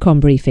short intercom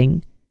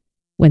briefing,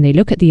 when they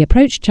look at the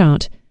approach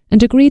chart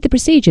and agree the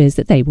procedures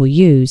that they will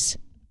use.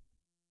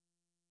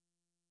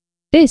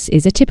 This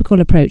is a typical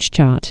approach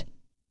chart.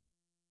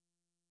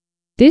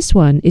 This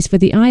one is for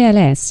the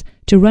ILS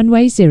to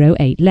runway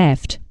 08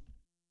 left.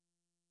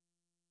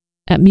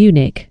 At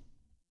Munich,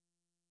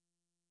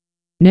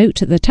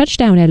 Note that the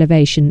touchdown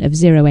elevation of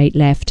 08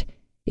 left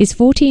is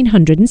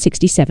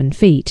 1,467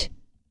 feet.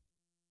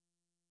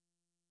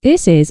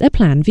 This is a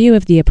plan view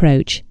of the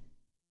approach.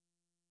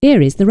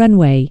 Here is the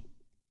runway.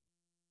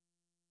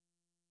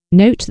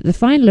 Note that the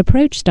final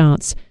approach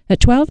starts at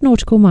 12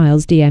 nautical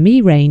miles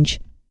DME range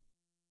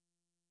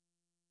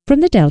from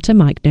the Delta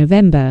Mike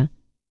November.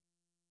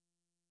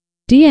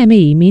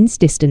 DME means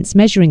distance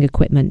measuring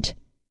equipment.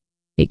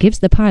 It gives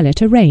the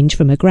pilot a range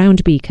from a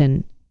ground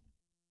beacon.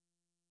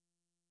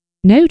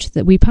 Note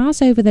that we pass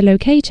over the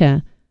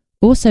locator,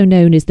 also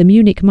known as the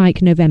Munich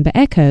Mike November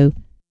Echo,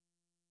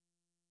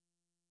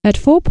 at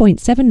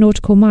 4.7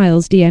 nautical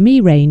miles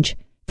DME range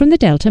from the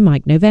Delta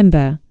Mike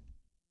November.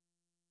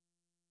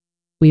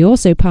 We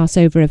also pass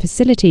over a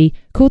facility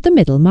called the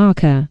middle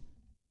marker.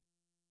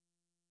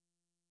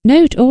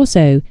 Note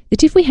also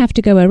that if we have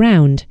to go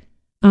around,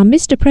 our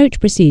missed approach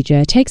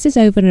procedure takes us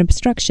over an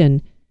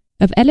obstruction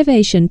of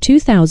elevation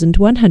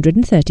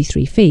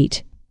 2,133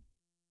 feet,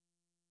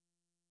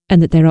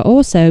 and that there are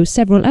also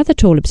several other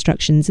tall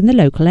obstructions in the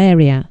local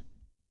area.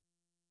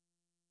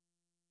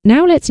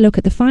 Now let's look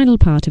at the final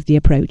part of the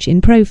approach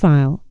in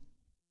profile.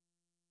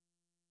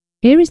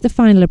 Here is the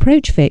final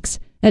approach fix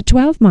at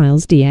 12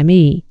 miles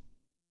DME.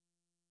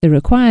 The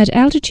required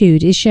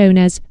altitude is shown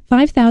as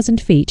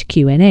 5,000 feet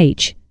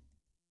QNH.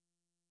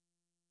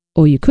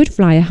 Or you could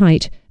fly a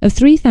height of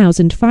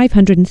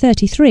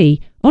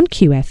 3,533 on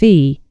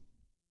QFE.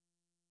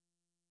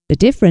 The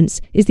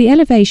difference is the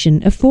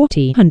elevation of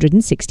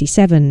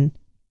 1,467.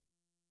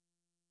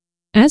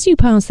 As you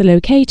pass the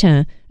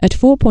locator at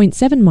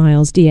 4.7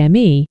 miles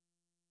DME,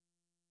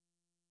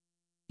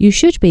 you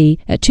should be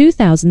at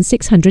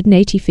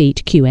 2,680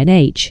 feet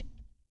QNH,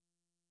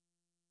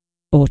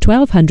 or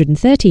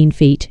 1,213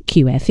 feet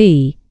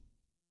QFE.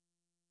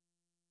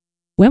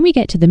 When we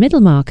get to the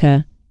middle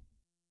marker,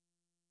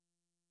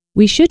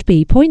 we should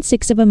be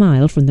 0.6 of a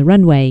mile from the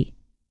runway.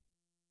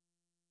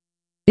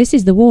 This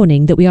is the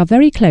warning that we are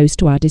very close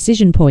to our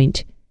decision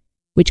point,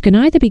 which can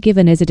either be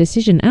given as a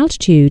decision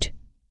altitude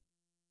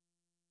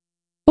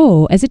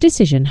or as a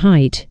decision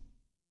height.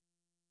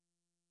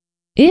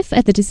 If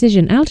at the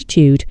decision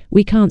altitude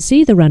we can't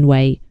see the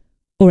runway,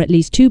 or at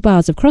least 2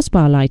 bars of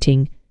crossbar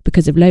lighting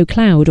because of low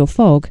cloud or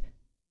fog,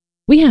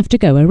 we have to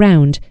go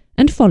around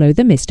and follow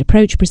the missed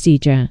approach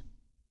procedure.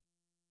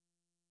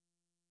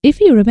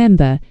 If you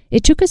remember,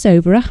 it took us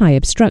over a high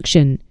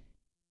obstruction,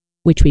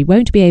 which we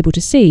won't be able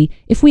to see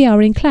if we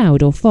are in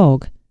cloud or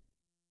fog.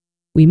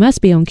 We must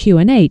be on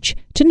QNH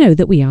to know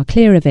that we are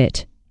clear of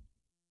it.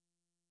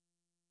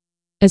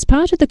 As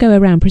part of the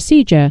go-around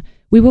procedure,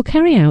 we will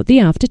carry out the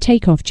after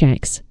takeoff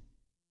checks.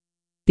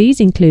 These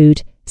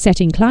include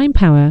setting climb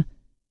power,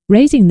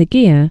 raising the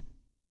gear,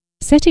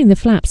 setting the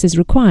flaps as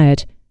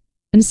required,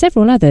 and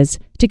several others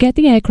to get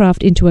the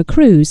aircraft into a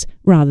cruise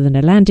rather than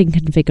a landing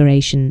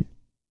configuration.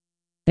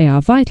 They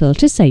are vital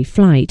to safe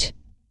flight.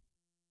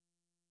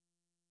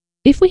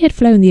 If we had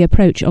flown the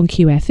approach on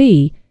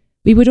QFE,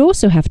 we would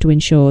also have to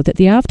ensure that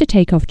the after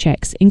takeoff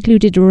checks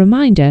included a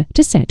reminder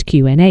to set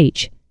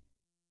QNH.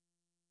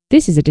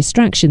 This is a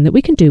distraction that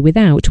we can do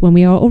without when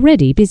we are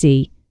already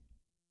busy.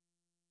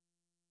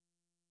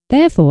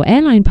 Therefore,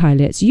 airline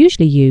pilots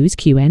usually use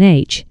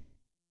QNH.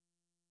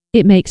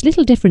 It makes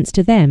little difference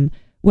to them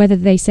whether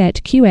they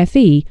set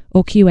QFE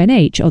or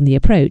QNH on the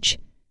approach,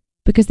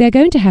 because they're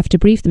going to have to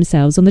brief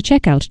themselves on the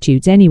check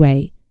altitudes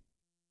anyway.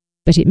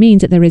 But it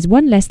means that there is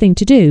one less thing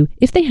to do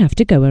if they have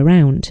to go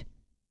around.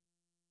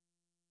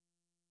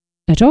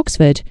 At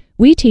Oxford,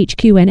 we teach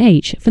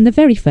QNH from the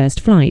very first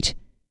flight,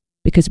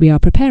 because we are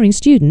preparing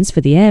students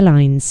for the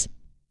airlines.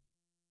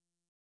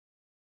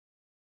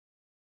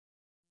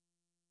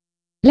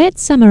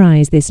 Let's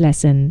summarize this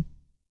lesson.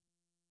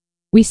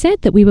 We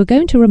said that we were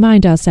going to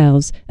remind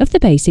ourselves of the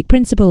basic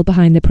principle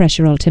behind the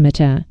pressure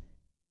altimeter,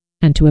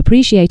 and to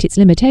appreciate its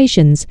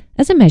limitations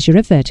as a measure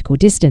of vertical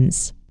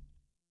distance.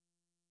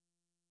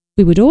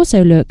 We would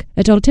also look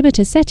at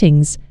altimeter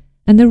settings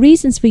and the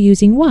reasons for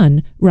using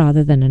one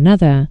rather than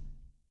another.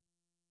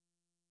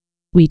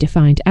 We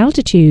defined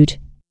altitude,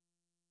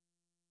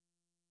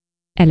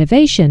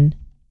 elevation,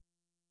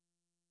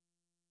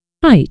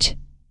 height,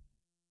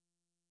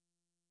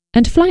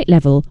 and flight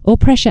level or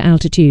pressure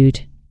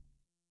altitude.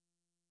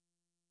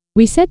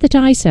 We said that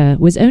ISA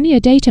was only a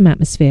datum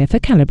atmosphere for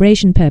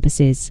calibration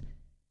purposes,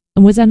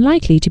 and was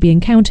unlikely to be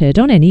encountered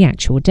on any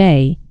actual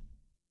day.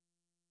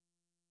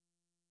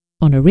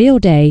 On a real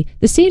day,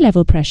 the sea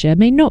level pressure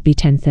may not be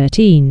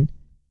 1013.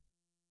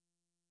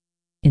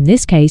 In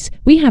this case,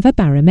 we have a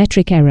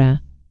barometric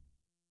error,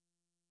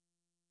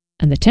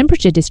 and the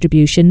temperature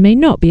distribution may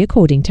not be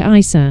according to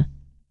ISA,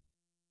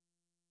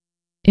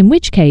 in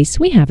which case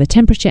we have a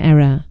temperature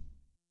error.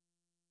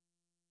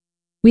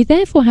 We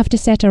therefore have to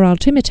set our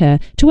altimeter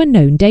to a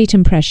known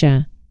datum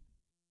pressure,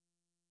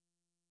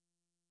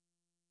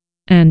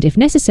 and, if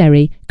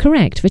necessary,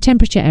 correct for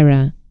temperature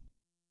error.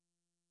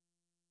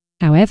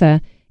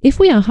 However, if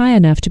we are high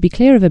enough to be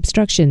clear of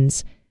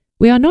obstructions,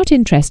 we are not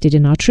interested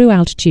in our true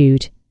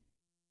altitude.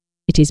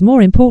 It is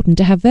more important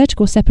to have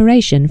vertical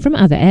separation from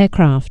other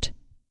aircraft.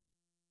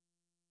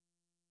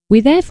 We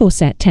therefore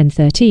set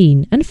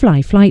 1013 and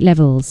fly flight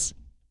levels.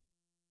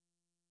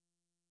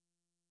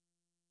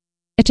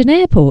 At an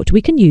airport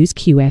we can use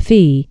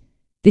QFE.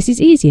 This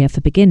is easier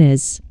for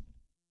beginners.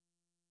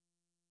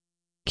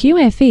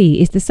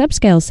 QFE is the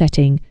subscale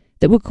setting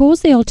that will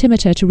cause the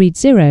altimeter to read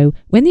 0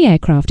 when the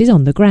aircraft is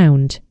on the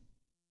ground.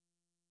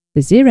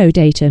 The 0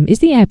 datum is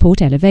the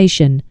airport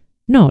elevation,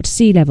 not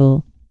sea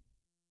level.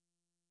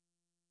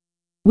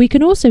 We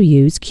can also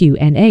use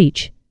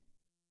QNH.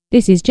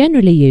 This is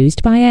generally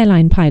used by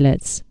airline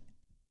pilots.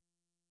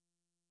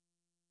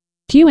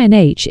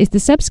 QNH is the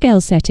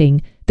subscale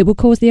setting that will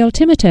cause the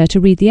altimeter to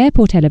read the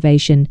airport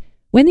elevation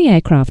when the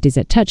aircraft is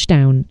at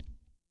touchdown.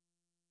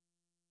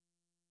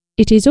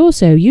 It is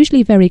also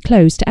usually very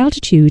close to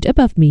altitude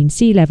above mean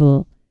sea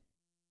level,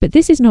 but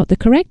this is not the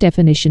correct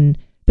definition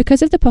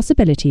because of the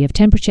possibility of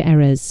temperature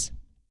errors.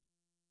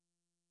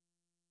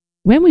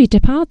 When we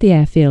depart the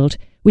airfield,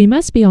 we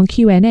must be on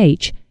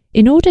QNH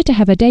in order to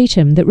have a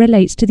datum that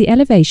relates to the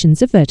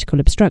elevations of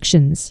vertical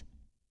obstructions.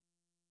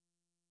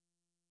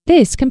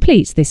 This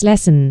completes this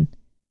lesson.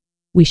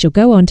 We shall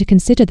go on to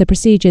consider the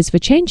procedures for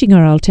changing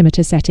our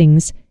altimeter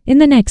settings in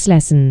the next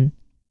lesson.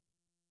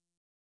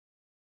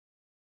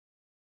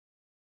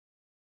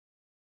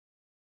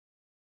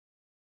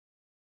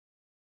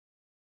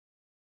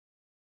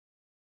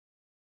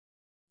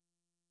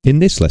 In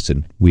this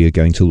lesson, we are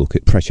going to look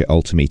at pressure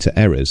altimeter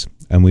errors,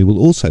 and we will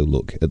also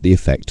look at the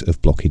effect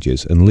of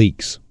blockages and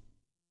leaks.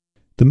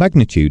 The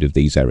magnitude of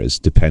these errors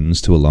depends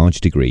to a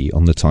large degree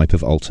on the type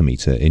of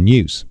altimeter in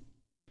use.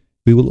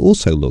 We will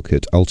also look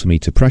at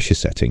altimeter pressure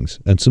settings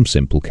and some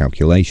simple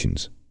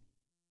calculations.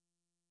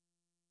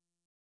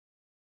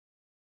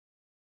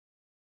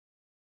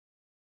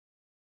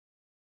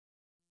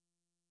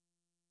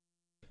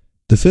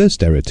 The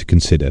first error to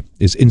consider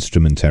is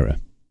instrument error.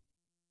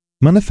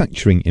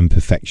 Manufacturing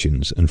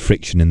imperfections and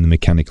friction in the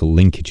mechanical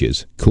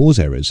linkages cause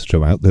errors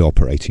throughout the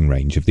operating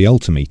range of the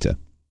altimeter.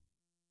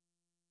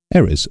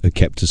 Errors are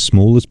kept as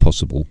small as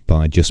possible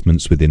by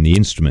adjustments within the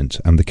instrument,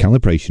 and the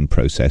calibration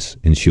process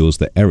ensures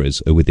that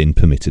errors are within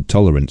permitted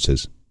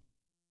tolerances.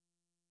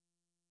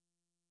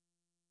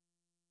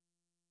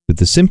 With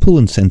the simple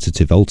and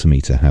sensitive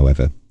altimeter,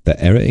 however,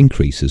 the error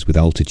increases with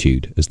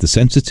altitude as the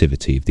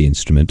sensitivity of the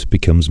instrument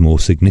becomes more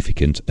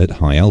significant at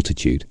high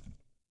altitude.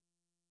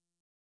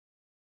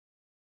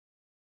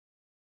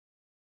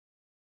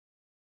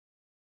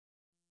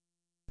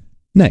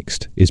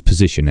 Next is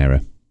position error.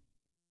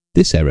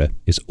 This error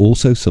is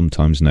also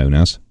sometimes known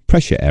as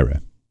pressure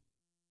error.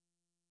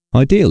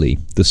 Ideally,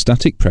 the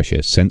static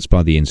pressure sensed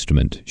by the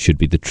instrument should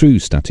be the true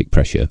static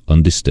pressure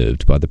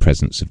undisturbed by the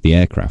presence of the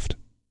aircraft.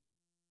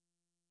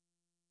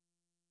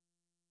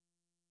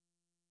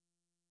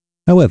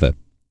 However,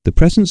 the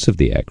presence of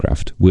the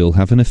aircraft will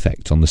have an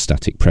effect on the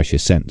static pressure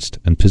sensed,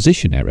 and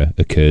position error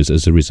occurs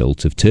as a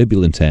result of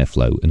turbulent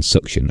airflow and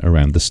suction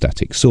around the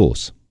static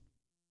source.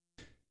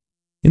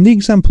 In the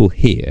example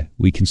here,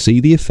 we can see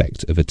the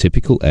effect of a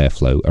typical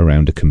airflow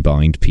around a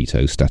combined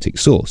pitot-static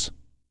source.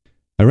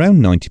 Around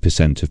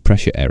 90% of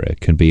pressure error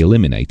can be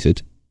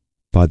eliminated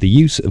by the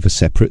use of a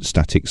separate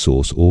static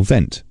source or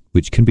vent,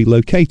 which can be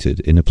located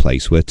in a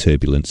place where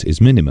turbulence is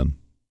minimum.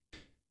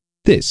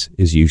 This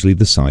is usually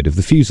the side of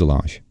the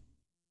fuselage.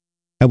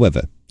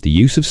 However, the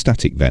use of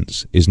static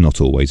vents is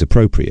not always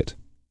appropriate.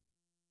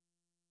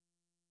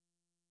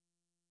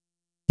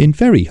 In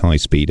very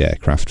high-speed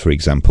aircraft, for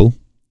example,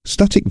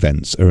 static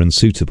vents are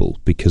unsuitable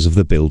because of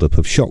the build-up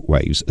of shock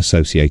waves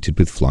associated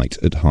with flight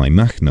at high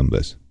Mach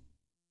numbers.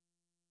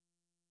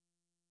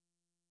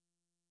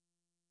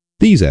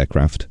 These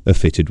aircraft are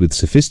fitted with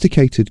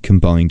sophisticated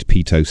combined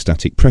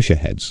pitot-static pressure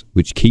heads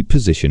which keep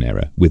position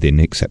error within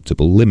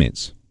acceptable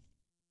limits.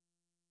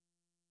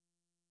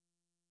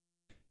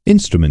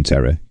 Instrument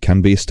error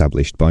can be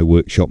established by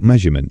workshop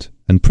measurement,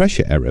 and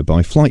pressure error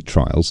by flight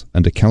trials,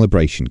 and a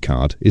calibration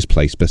card is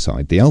placed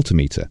beside the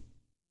altimeter.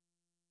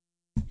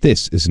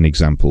 This is an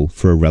example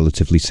for a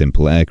relatively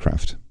simple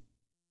aircraft.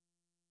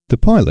 The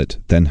pilot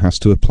then has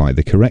to apply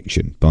the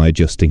correction by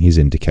adjusting his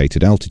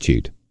indicated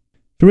altitude.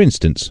 For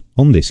instance,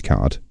 on this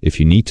card, if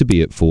you need to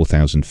be at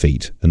 4,000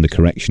 feet and the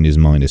correction is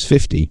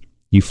 -50,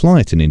 you fly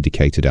at an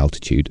indicated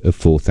altitude of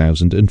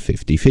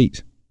 4,050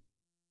 feet.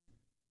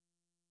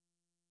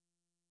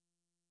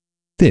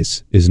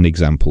 This is an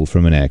example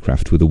from an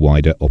aircraft with a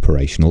wider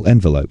operational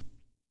envelope.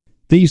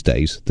 These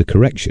days, the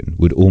correction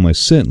would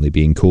almost certainly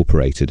be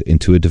incorporated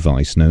into a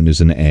device known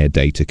as an air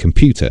data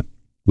computer,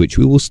 which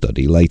we will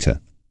study later.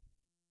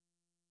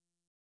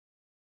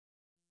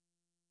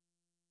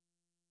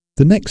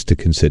 The next to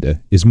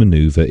consider is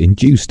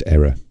maneuver-induced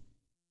error.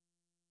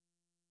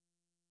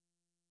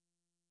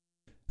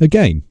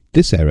 Again,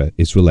 this error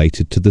is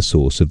related to the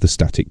source of the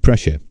static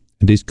pressure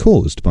and is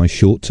caused by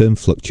short-term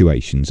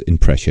fluctuations in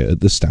pressure at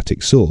the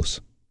static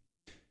source.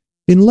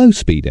 In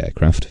low-speed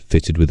aircraft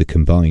fitted with a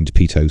combined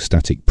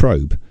pitot-static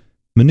probe,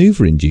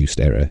 maneuver-induced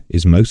error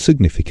is most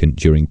significant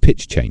during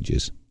pitch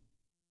changes.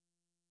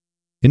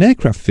 In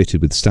aircraft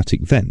fitted with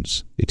static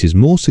vents, it is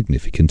more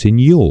significant in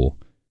yaw,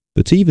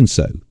 but even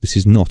so, this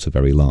is not a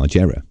very large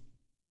error.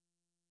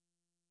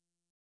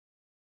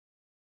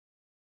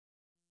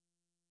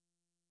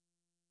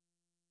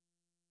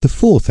 The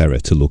fourth error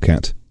to look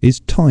at is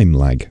time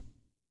lag.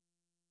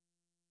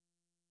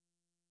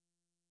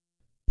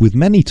 With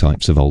many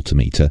types of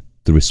altimeter,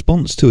 the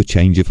response to a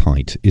change of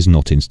height is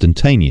not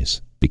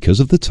instantaneous because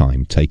of the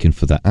time taken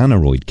for the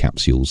aneroid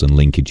capsules and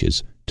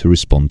linkages to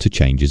respond to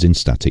changes in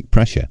static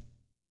pressure.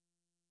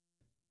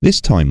 This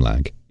time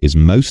lag is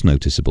most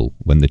noticeable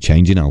when the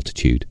change in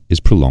altitude is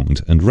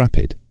prolonged and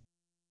rapid,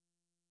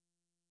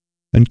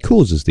 and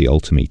causes the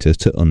altimeter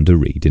to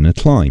underread in a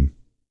climb,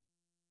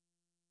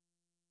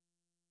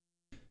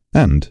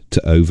 and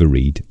to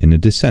overread in a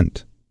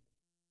descent.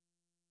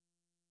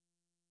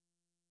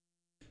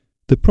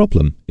 The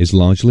problem is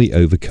largely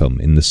overcome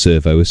in the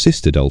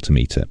servo-assisted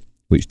altimeter,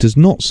 which does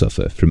not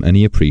suffer from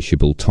any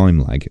appreciable time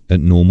lag at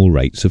normal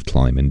rates of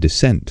climb and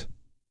descent.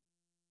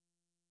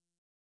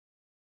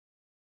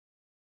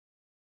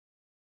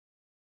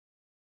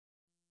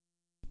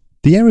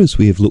 The errors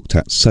we have looked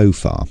at so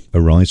far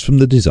arise from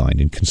the design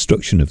and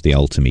construction of the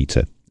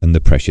altimeter and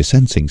the pressure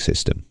sensing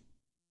system.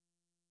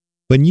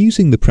 When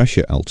using the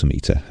pressure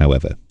altimeter,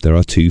 however, there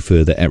are two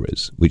further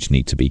errors which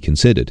need to be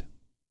considered.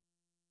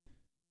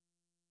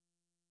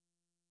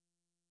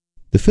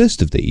 The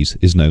first of these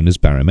is known as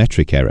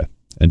barometric error,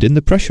 and in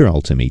the pressure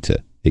altimeter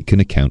it can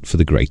account for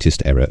the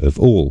greatest error of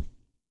all.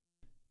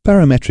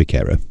 Barometric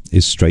error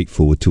is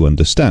straightforward to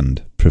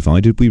understand,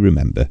 provided we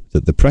remember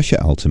that the pressure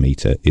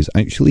altimeter is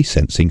actually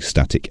sensing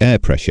static air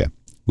pressure,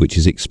 which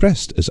is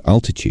expressed as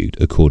altitude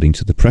according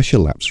to the pressure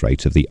lapse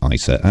rate of the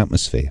ISA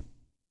atmosphere.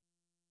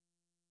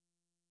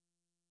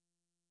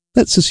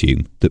 Let's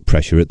assume that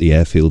pressure at the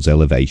airfield's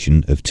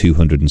elevation of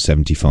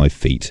 275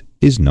 feet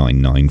is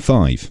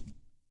 995.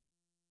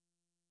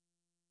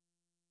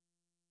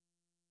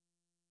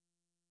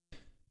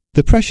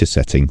 The pressure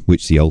setting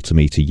which the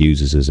altimeter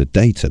uses as a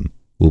datum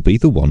will be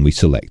the one we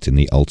select in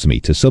the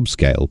altimeter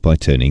subscale by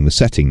turning the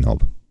setting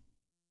knob.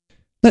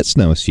 Let's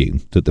now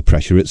assume that the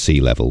pressure at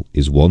sea level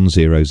is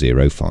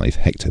 1005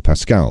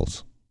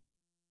 hectopascals.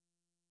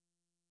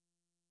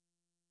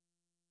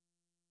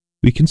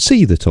 We can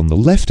see that on the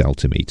left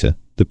altimeter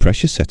the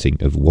pressure setting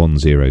of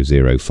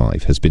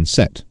 1005 has been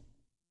set,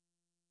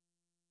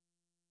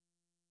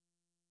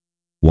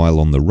 while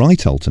on the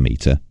right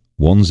altimeter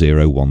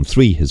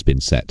 1013 has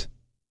been set.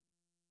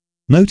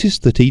 Notice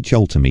that each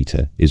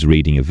altimeter is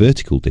reading a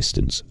vertical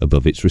distance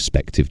above its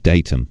respective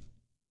datum.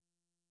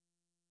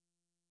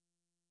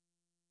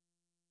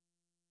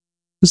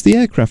 As the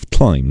aircraft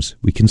climbs,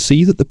 we can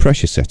see that the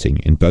pressure setting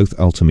in both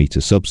altimeter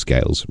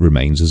subscales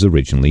remains as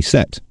originally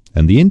set,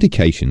 and the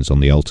indications on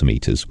the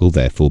altimeters will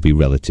therefore be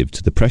relative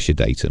to the pressure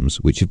datums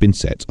which have been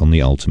set on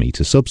the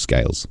altimeter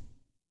subscales.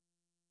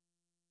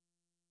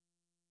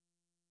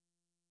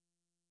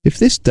 If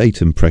this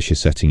datum pressure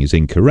setting is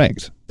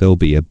incorrect, there will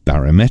be a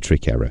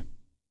barometric error.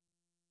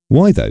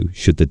 Why, though,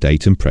 should the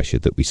datum pressure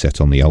that we set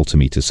on the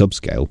altimeter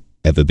subscale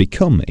ever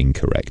become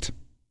incorrect?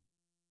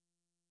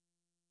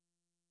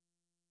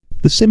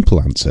 The simple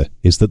answer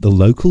is that the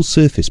local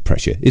surface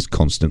pressure is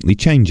constantly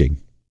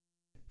changing.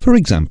 For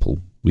example,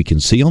 we can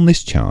see on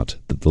this chart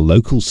that the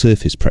local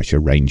surface pressure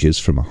ranges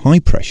from a high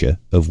pressure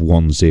of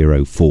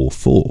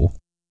 1044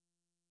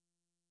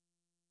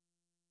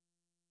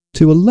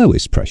 to a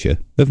lowest pressure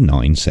of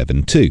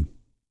 972.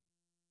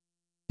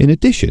 In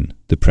addition,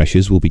 the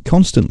pressures will be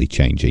constantly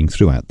changing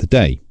throughout the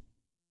day.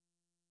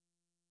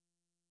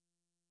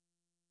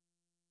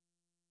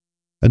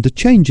 And a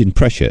change in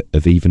pressure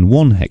of even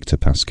 1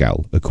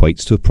 hectopascal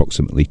equates to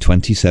approximately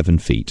 27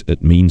 feet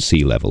at mean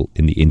sea level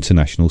in the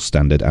international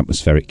standard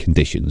atmospheric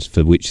conditions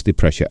for which the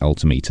pressure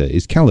altimeter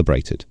is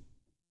calibrated.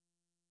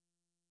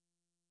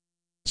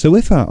 So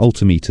if our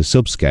altimeter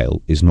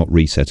subscale is not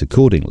reset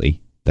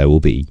accordingly, there will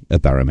be a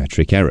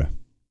barometric error.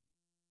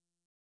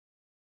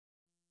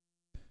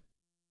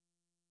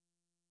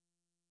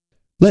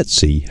 Let's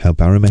see how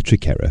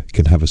barometric error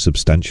can have a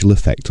substantial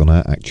effect on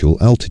our actual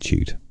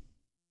altitude.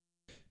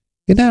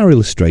 In our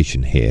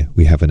illustration here,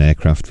 we have an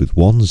aircraft with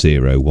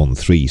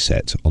 1013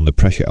 set on the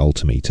pressure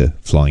altimeter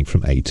flying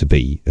from A to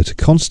B at a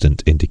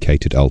constant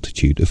indicated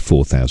altitude of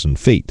 4,000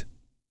 feet.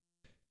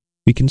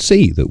 We can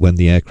see that when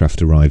the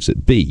aircraft arrives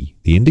at B,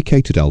 the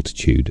indicated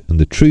altitude and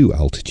the true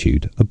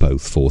altitude are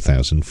both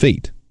 4,000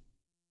 feet.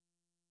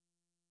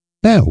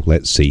 Now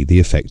let's see the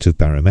effect of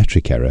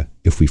barometric error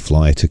if we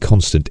fly at a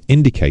constant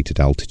indicated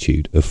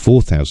altitude of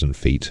 4,000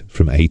 feet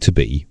from A to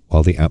B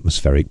while the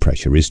atmospheric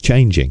pressure is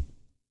changing.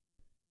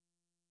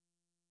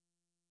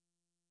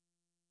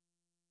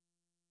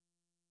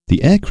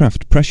 The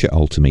aircraft pressure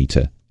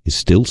altimeter is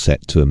still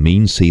set to a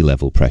mean sea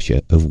level pressure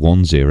of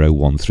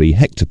 1013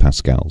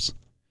 hectopascals.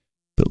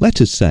 But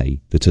let us say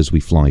that as we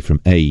fly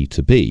from A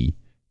to B,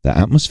 the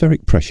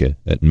atmospheric pressure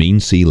at mean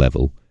sea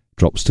level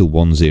drops to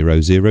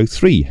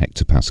 1003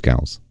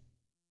 hectopascals.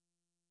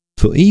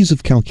 For ease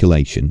of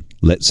calculation,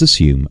 let's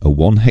assume a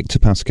 1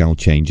 hectopascal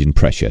change in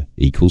pressure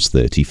equals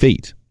 30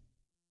 feet.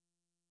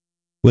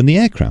 When the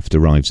aircraft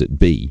arrives at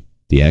B,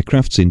 the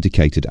aircraft's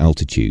indicated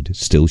altitude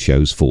still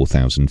shows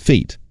 4,000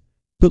 feet,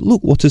 but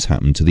look what has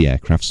happened to the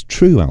aircraft's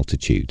true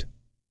altitude.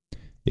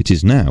 It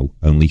is now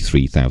only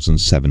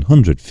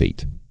 3,700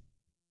 feet.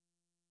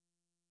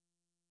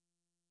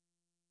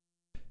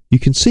 You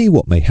can see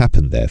what may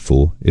happen,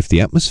 therefore, if the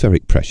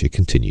atmospheric pressure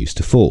continues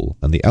to fall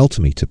and the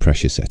altimeter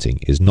pressure setting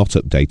is not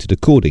updated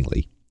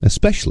accordingly,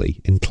 especially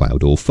in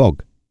cloud or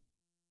fog.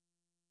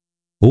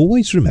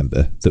 Always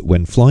remember that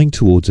when flying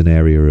towards an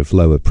area of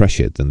lower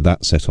pressure than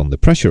that set on the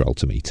pressure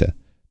altimeter,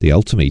 the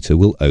altimeter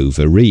will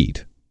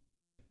overread.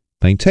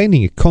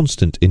 Maintaining a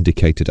constant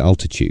indicated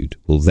altitude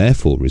will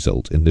therefore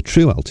result in the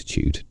true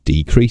altitude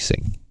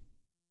decreasing.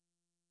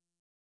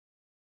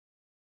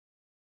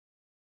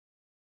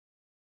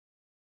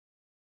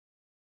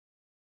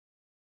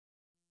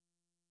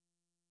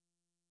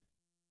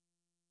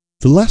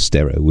 The last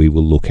error we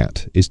will look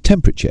at is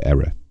temperature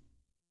error.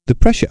 The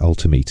pressure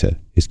altimeter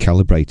is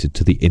calibrated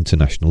to the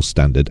International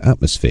Standard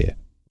Atmosphere,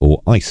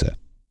 or ISA.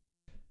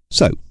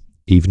 So,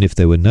 even if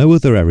there were no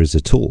other errors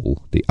at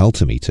all, the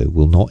altimeter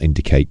will not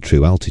indicate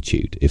true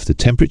altitude if the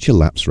temperature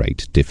lapse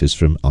rate differs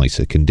from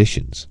ISA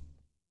conditions.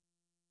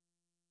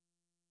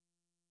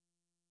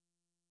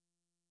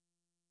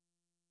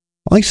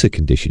 ISA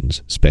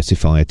conditions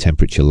specify a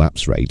temperature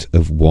lapse rate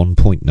of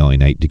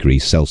 1.98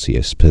 degrees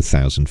Celsius per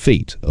 1,000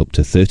 feet up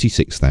to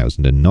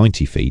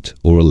 36,090 feet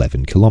or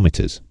 11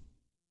 kilometers.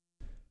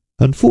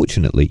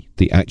 Unfortunately,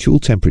 the actual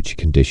temperature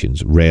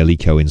conditions rarely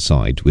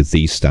coincide with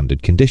these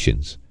standard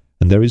conditions,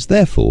 and there is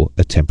therefore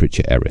a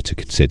temperature error to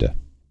consider.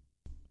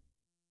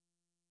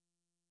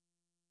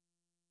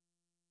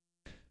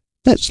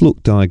 Let's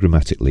look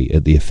diagrammatically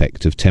at the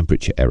effect of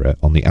temperature error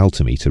on the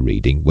altimeter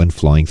reading when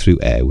flying through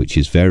air which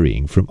is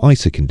varying from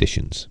ISA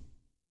conditions.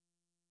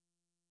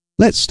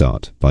 Let's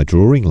start by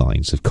drawing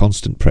lines of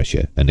constant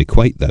pressure and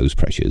equate those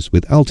pressures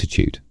with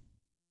altitude.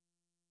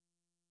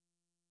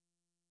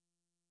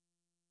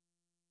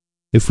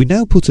 If we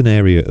now put an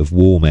area of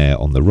warm air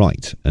on the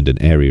right and an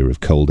area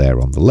of cold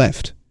air on the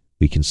left,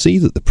 we can see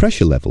that the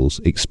pressure levels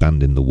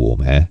expand in the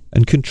warm air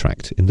and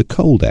contract in the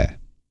cold air.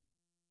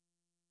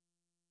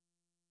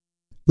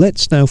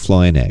 Let's now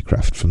fly an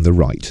aircraft from the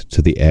right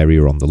to the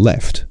area on the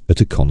left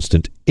at a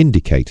constant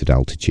indicated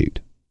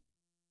altitude.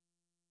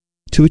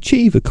 To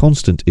achieve a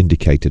constant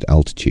indicated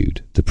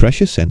altitude, the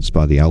pressure sensed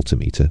by the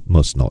altimeter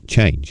must not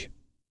change.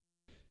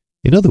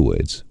 In other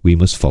words, we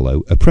must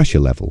follow a pressure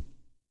level.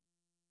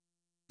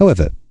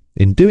 However,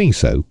 in doing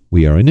so,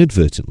 we are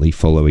inadvertently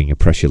following a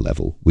pressure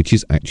level which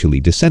is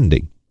actually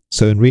descending,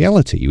 so in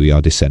reality we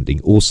are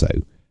descending also,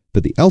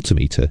 but the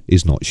altimeter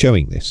is not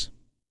showing this.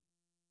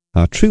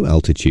 Our true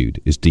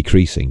altitude is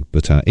decreasing,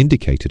 but our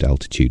indicated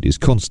altitude is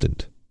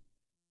constant.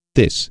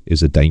 This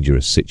is a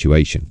dangerous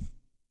situation.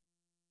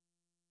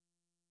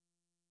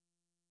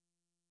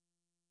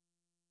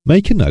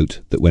 Make a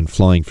note that when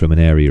flying from an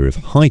area of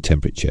high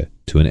temperature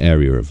to an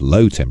area of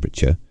low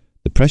temperature,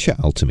 the pressure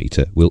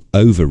altimeter will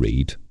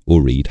overread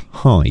or read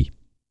high.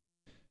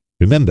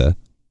 Remember,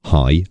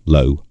 high,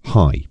 low,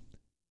 high,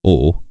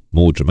 or,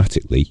 more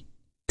dramatically,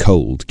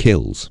 cold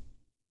kills.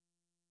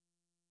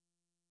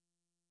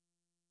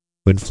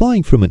 When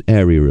flying from an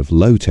area of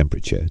low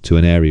temperature to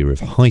an area of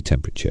high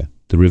temperature,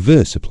 the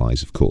reverse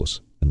applies of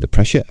course, and the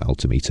pressure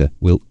altimeter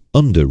will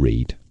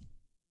underread.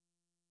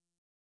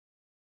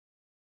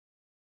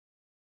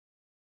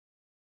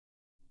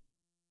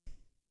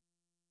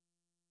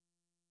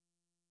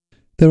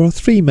 There are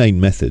three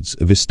main methods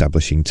of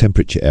establishing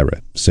temperature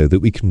error so that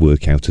we can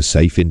work out a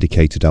safe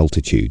indicated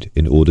altitude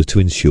in order to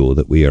ensure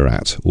that we are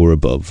at or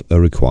above a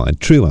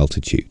required true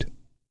altitude.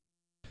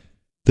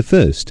 The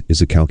first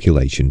is a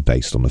calculation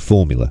based on a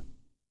formula.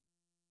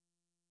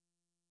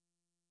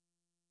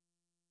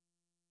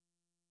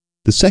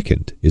 The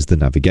second is the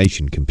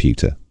navigation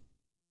computer.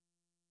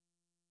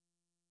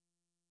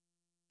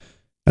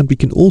 And we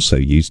can also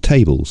use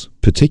tables,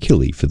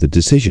 particularly for the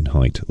decision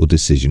height or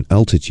decision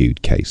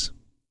altitude case.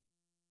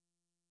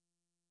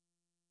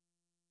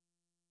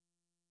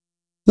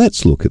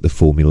 Let's look at the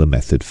formula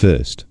method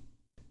first.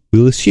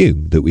 We'll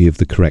assume that we have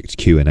the correct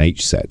Q and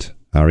H set.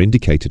 Our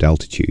indicated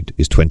altitude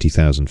is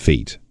 20,000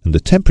 feet and the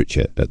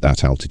temperature at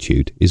that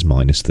altitude is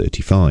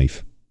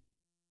 -35.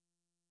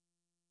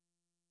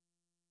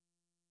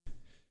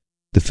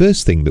 The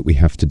first thing that we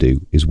have to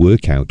do is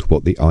work out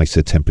what the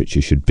ISA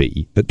temperature should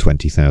be at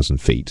 20,000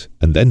 feet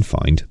and then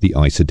find the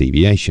ISA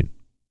deviation.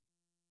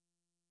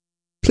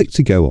 Click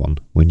to go on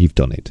when you've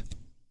done it.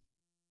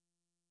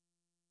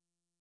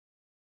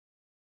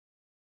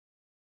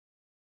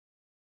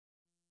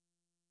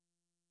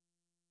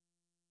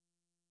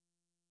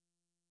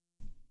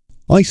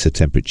 ISA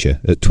temperature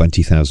at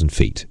 20,000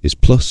 feet is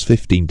plus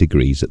 15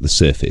 degrees at the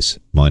surface,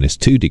 minus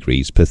 2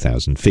 degrees per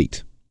 1,000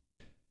 feet.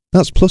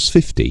 That's plus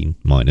 15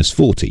 minus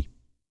 40.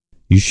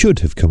 You should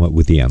have come up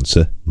with the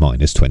answer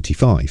minus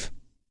 25.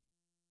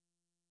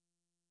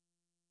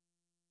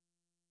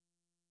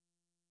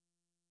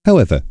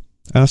 However,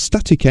 our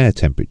static air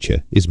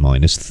temperature is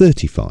minus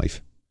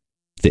 35.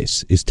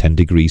 This is 10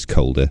 degrees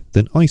colder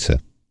than ISA.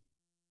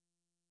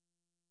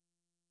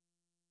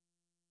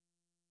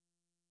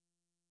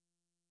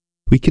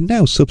 We can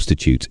now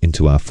substitute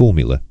into our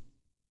formula.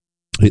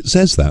 It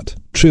says that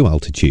true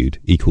altitude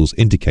equals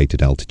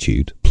indicated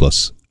altitude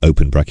plus,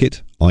 open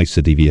bracket,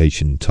 ISA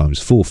deviation times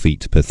 4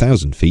 feet per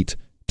 1,000 feet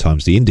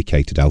times the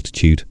indicated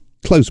altitude,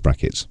 close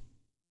brackets.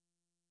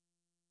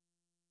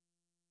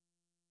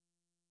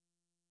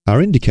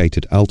 Our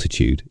indicated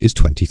altitude is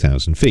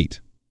 20,000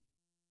 feet.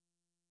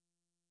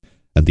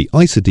 And the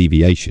ISA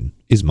deviation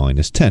is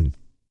 -10.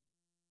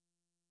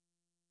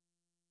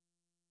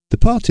 The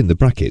part in the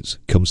brackets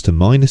comes to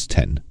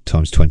 -10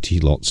 times 20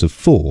 lots of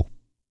 4.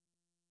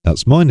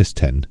 That's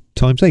 -10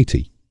 times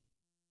 80.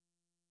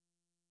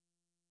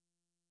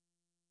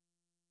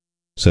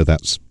 So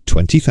that's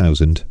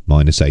 20,000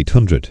 minus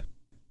 800.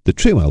 The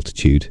true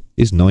altitude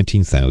is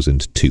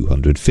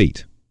 19,200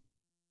 feet.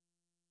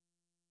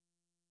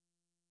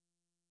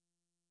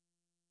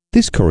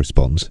 This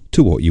corresponds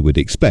to what you would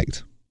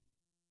expect.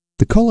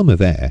 The column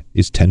of air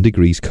is 10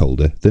 degrees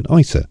colder than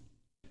ISA.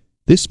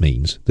 This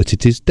means that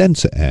it is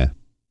denser air.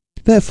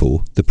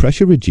 Therefore, the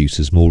pressure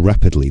reduces more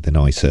rapidly than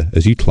ISA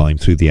as you climb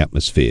through the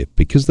atmosphere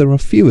because there are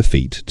fewer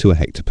feet to a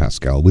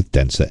hectopascal with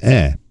denser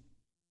air.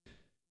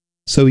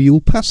 So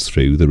you'll pass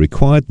through the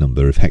required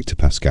number of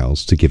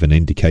hectopascals to give an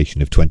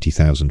indication of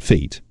 20,000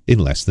 feet in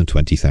less than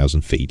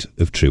 20,000 feet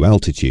of true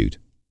altitude.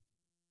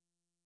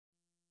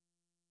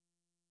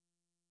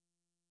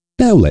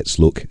 Now let's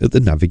look at the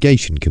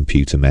navigation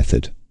computer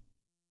method.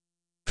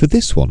 For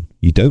this one,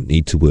 you don't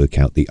need to work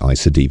out the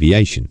ISA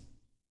deviation.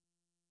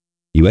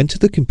 You enter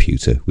the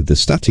computer with the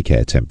static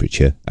air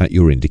temperature at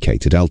your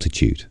indicated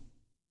altitude.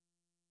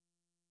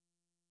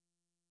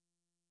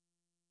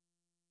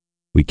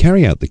 We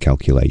carry out the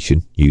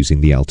calculation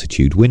using the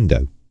altitude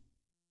window.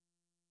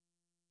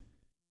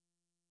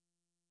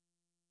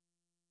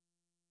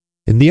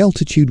 In the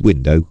altitude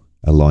window,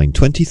 align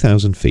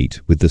 20,000 feet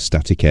with the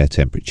static air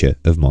temperature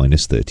of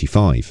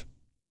 -35.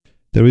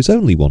 There is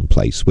only one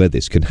place where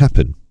this can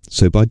happen,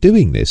 so by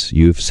doing this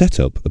you have set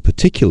up a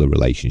particular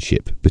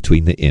relationship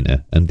between the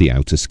inner and the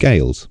outer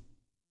scales.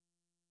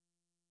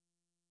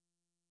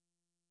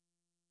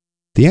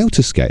 The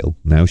outer scale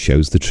now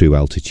shows the true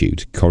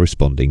altitude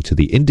corresponding to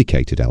the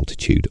indicated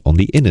altitude on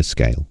the inner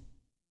scale.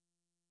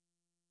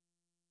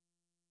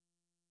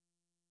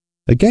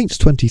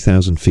 Against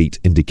 20,000 feet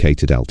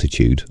indicated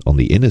altitude on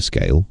the inner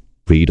scale,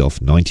 read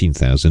off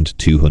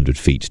 19,200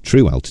 feet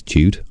true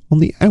altitude on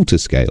the outer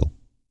scale.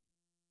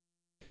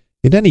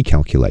 In any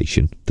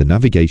calculation, the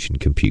navigation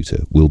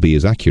computer will be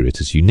as accurate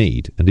as you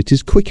need, and it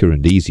is quicker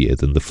and easier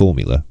than the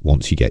formula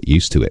once you get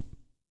used to it.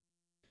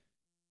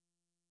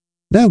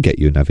 Now get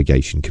your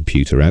navigation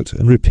computer out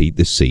and repeat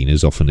this scene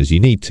as often as you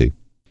need to.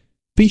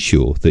 Be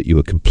sure that you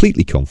are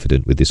completely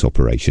confident with this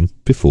operation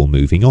before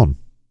moving on.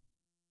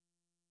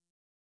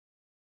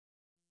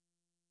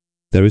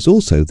 There is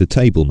also the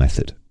table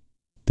method.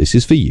 This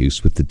is for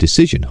use with the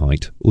decision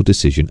height or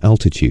decision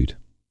altitude.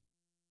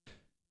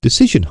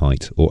 Decision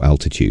height or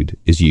altitude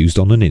is used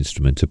on an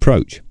instrument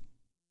approach.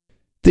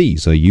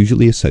 These are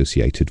usually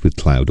associated with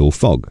cloud or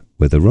fog,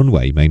 where the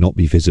runway may not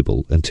be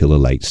visible until a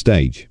late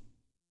stage.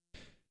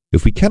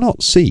 If we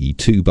cannot see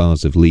 2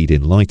 bars of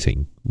lead-in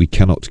lighting, we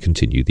cannot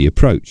continue the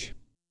approach.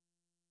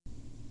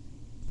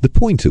 The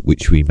point at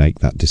which we make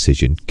that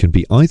decision can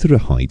be either a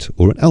height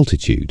or an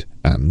altitude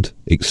and,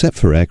 except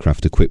for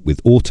aircraft equipped with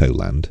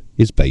auto-land,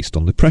 is based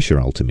on the pressure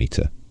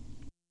altimeter.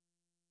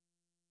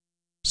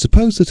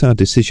 Suppose that our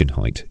decision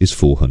height is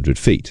 400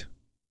 feet.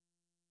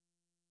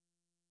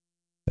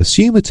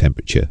 Assume a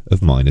temperature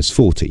of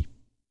 -40.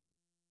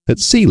 At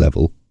sea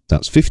level,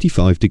 that's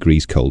 55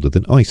 degrees colder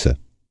than ISA.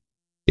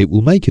 It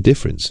will make a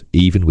difference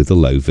even with a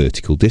low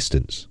vertical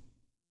distance.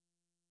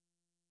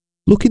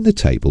 Look in the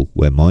table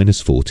where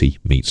 -40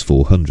 meets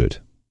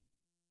 400.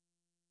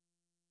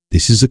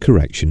 This is a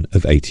correction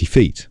of 80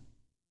 feet.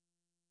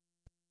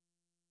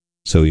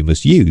 So we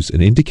must use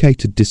an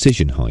indicated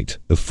decision height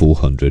of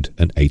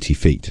 480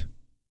 feet.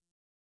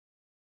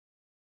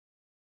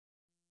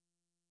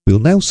 We'll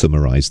now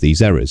summarise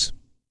these errors.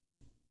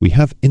 We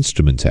have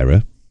instrument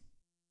error,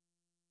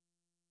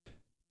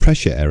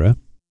 pressure error,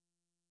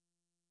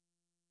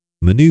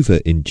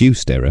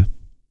 manoeuvre-induced error,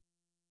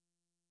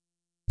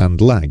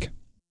 and lag.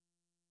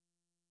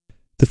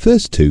 The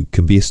first two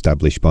can be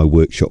established by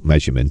workshop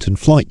measurement and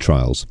flight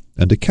trials,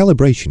 and a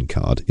calibration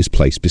card is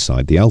placed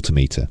beside the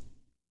altimeter.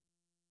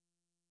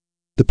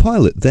 The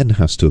pilot then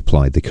has to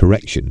apply the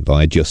correction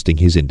by adjusting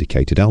his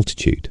indicated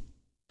altitude.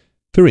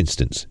 For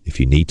instance, if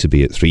you need to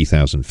be at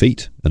 3,000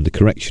 feet and the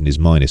correction is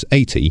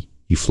 -80,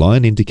 you fly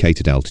an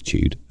indicated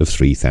altitude of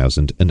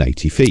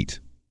 3,080 feet.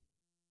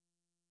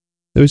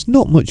 There is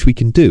not much we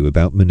can do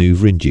about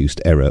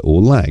manoeuvre-induced error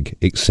or lag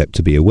except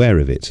to be aware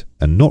of it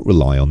and not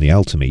rely on the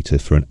altimeter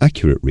for an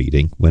accurate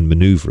reading when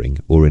manoeuvring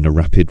or in a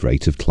rapid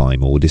rate of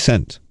climb or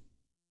descent.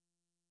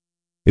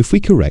 If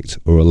we correct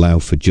or allow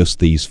for just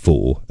these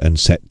 4 and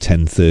set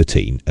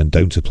 1013 and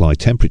don't apply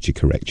temperature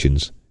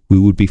corrections, we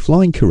would be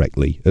flying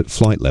correctly at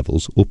flight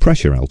levels or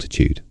pressure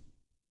altitude.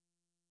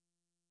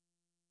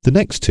 The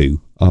next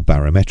two are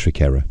barometric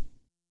error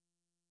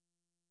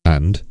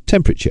and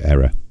temperature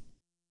error.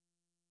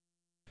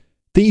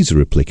 These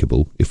are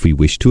applicable if we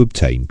wish to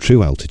obtain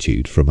true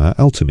altitude from our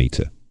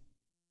altimeter.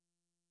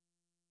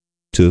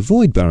 To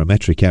avoid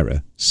barometric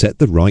error, set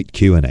the right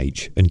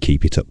QNH and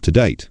keep it up to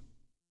date.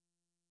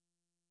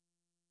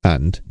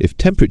 And if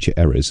temperature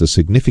errors are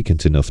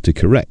significant enough to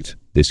correct,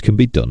 this can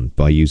be done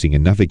by using a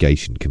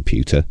navigation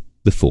computer,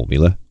 the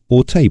formula,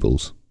 or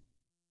tables.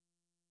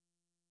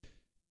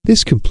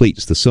 This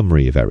completes the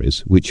summary of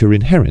errors which are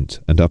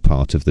inherent and are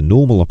part of the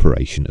normal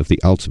operation of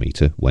the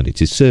altimeter when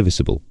it is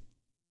serviceable.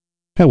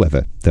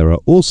 However, there are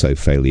also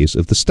failures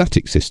of the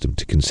static system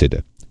to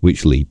consider,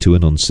 which lead to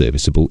an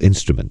unserviceable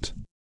instrument.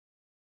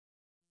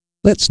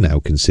 Let's now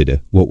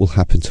consider what will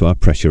happen to our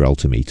pressure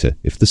altimeter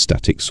if the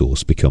static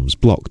source becomes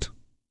blocked.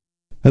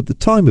 At the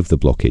time of the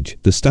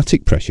blockage, the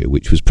static pressure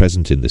which was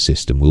present in the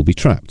system will be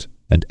trapped,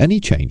 and any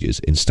changes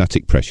in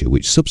static pressure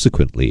which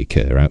subsequently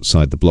occur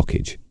outside the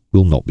blockage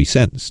will not be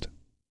sensed.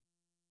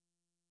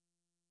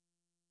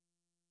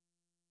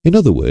 In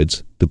other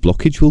words, the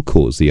blockage will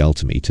cause the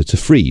altimeter to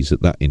freeze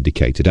at that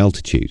indicated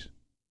altitude.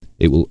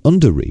 It will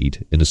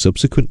underread in a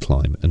subsequent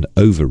climb and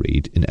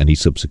overread in any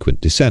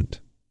subsequent descent.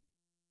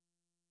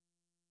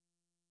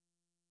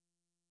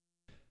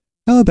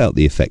 How about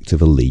the effect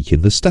of a leak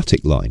in the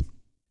static line?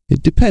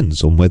 It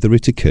depends on whether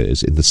it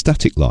occurs in the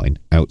static line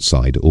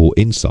outside or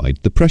inside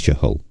the pressure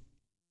hull.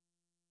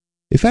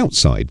 If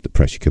outside the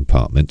pressure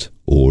compartment,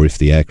 or if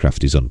the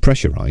aircraft is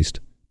unpressurized,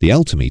 the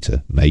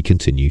altimeter may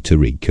continue to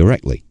read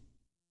correctly.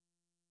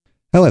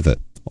 However,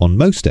 on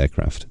most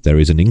aircraft there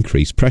is an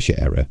increased pressure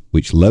error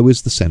which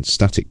lowers the sensed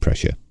static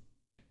pressure.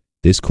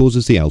 This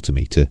causes the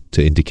altimeter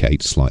to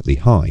indicate slightly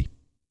high.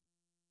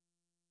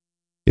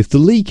 If the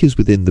leak is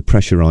within the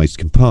pressurized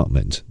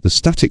compartment, the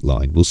static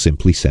line will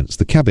simply sense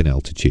the cabin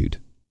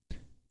altitude.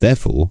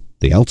 Therefore,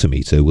 the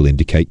altimeter will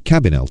indicate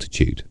cabin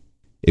altitude.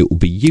 It will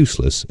be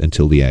useless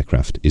until the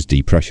aircraft is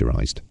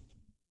depressurized.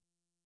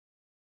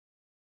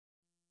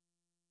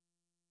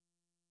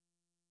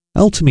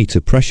 Altimeter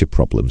pressure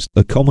problems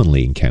are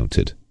commonly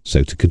encountered,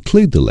 so to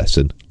conclude the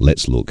lesson,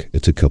 let's look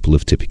at a couple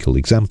of typical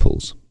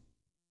examples.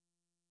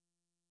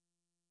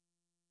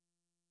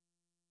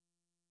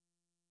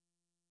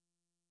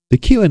 The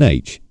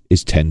QNH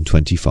is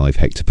 1025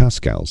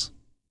 hectopascals.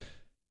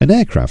 An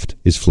aircraft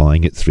is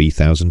flying at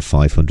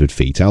 3,500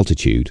 feet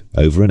altitude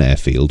over an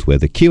airfield where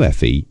the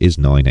QFE is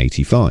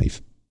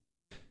 985.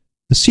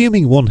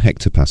 Assuming 1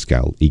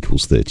 hectopascal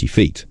equals 30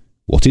 feet,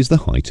 what is the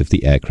height of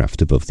the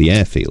aircraft above the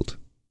airfield?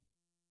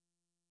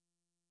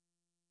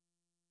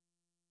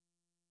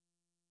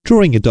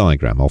 Drawing a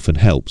diagram often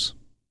helps,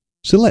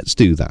 so let's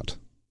do that.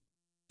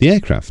 The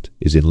aircraft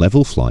is in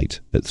level flight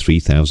at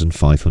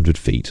 3,500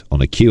 feet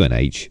on a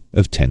QNH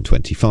of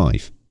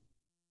 1025.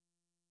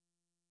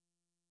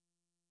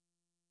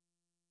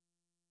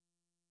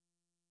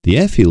 The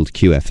airfield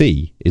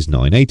QFE is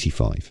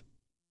 985.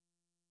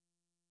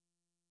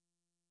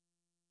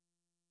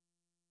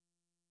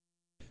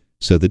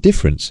 So the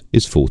difference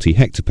is 40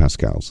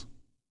 hectopascals.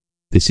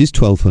 This is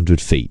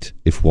 1,200 feet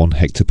if 1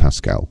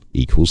 hectopascal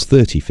equals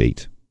 30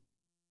 feet.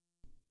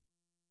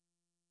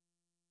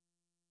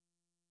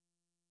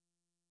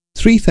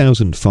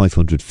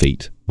 3,500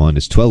 feet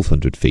minus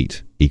 1,200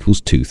 feet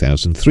equals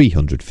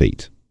 2,300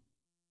 feet.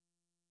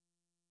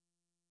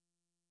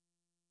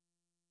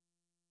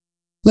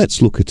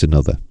 Let's look at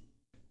another.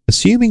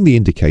 Assuming the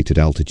indicated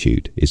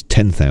altitude is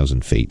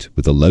 10,000 feet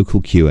with a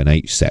local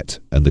QNH set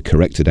and the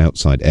corrected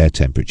outside air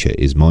temperature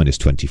is minus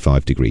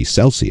 25 degrees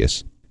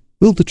Celsius,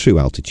 will the true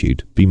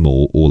altitude be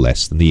more or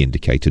less than the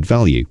indicated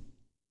value?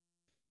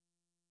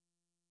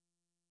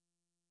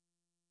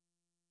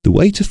 The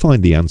way to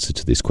find the answer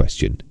to this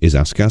question is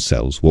ask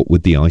ourselves what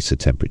would the ISO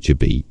temperature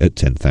be at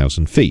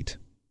 10,000 feet.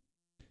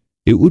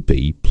 It would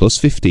be plus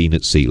 15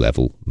 at sea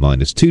level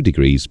minus 2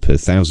 degrees per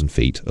 1,000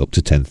 feet up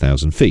to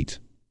 10,000 feet.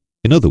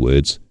 In other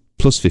words,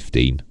 plus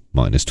 15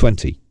 minus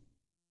 20.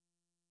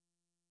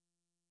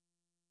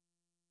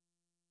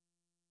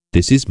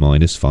 This is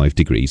minus 5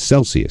 degrees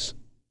Celsius.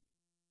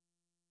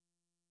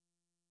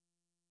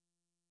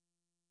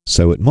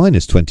 So at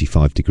minus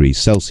 25 degrees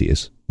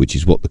Celsius, which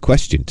is what the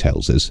question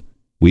tells us,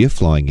 we are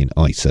flying in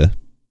ISO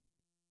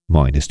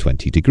minus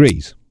 20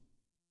 degrees.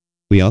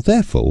 We are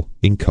therefore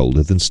in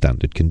colder than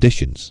standard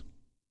conditions.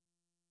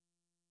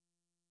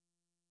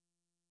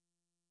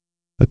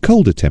 A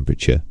colder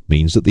temperature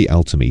means that the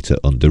altimeter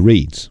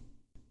underreads.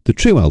 The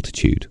true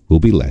altitude will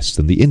be less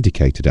than the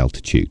indicated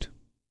altitude.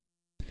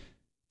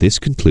 This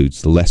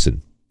concludes the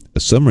lesson. A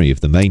summary of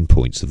the main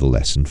points of the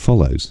lesson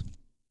follows.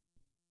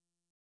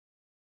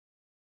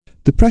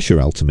 The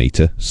pressure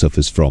altimeter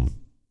suffers from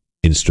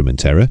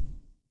instrument error,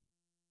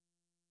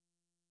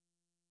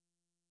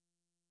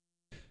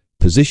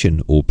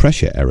 position or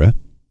pressure error,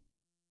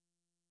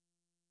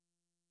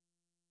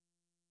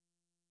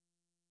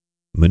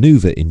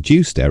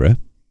 maneuver-induced error,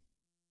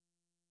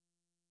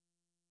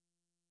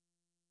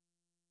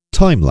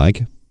 time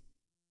lag,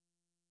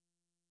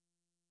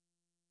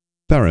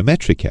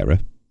 barometric error,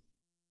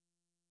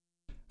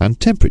 and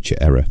temperature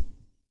error.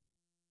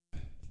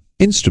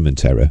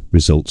 Instrument error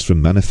results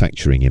from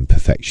manufacturing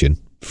imperfection,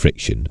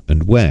 friction,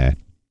 and wear.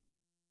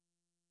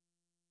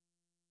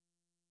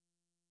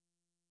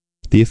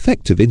 The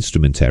effect of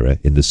instrument error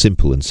in the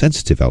simple and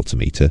sensitive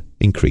altimeter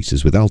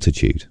increases with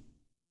altitude.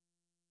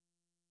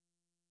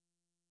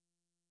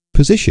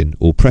 Position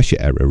or pressure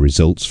error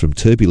results from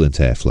turbulent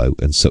airflow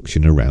and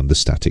suction around the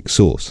static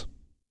source.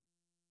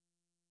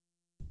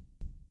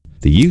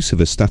 The use of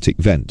a static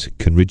vent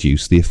can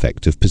reduce the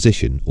effect of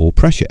position or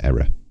pressure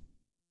error.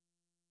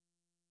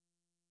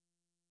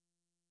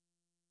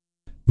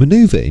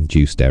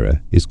 Maneuver-induced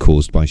error is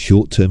caused by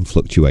short-term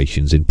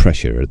fluctuations in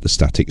pressure at the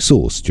static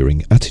source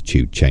during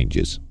attitude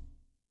changes.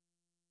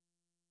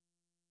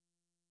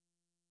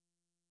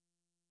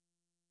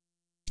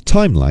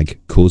 Time lag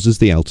causes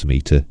the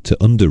altimeter to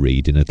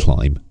underread in a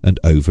climb and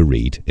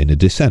overread in a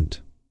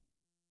descent.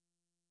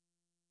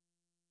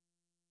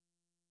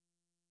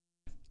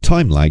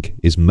 Time lag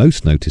is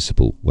most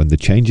noticeable when the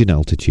change in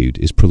altitude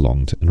is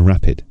prolonged and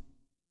rapid.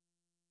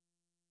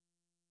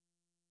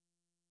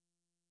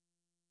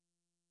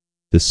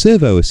 The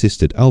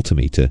servo-assisted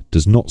altimeter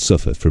does not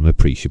suffer from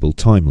appreciable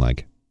time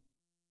lag.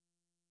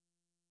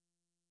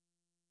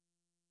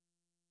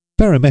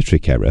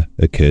 Barometric error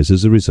occurs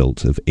as a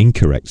result of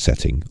incorrect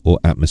setting or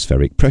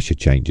atmospheric pressure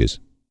changes.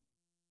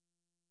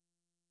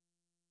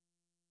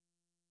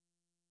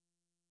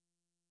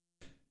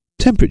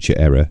 Temperature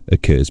error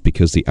occurs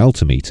because the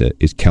altimeter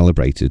is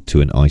calibrated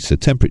to an ISA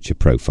temperature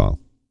profile.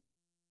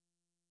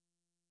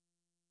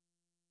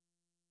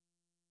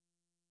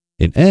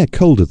 In air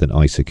colder than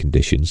ISA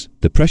conditions,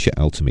 the pressure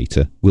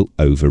altimeter will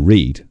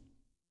overread.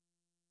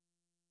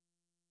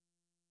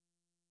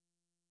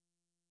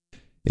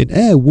 In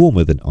air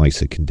warmer than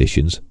ISA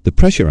conditions, the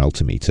pressure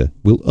altimeter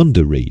will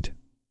underread.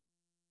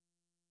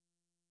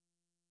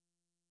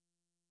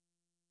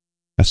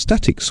 A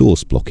static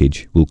source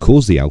blockage will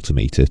cause the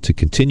altimeter to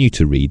continue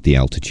to read the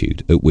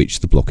altitude at which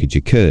the blockage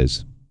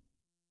occurs.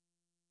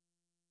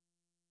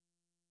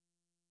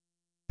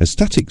 A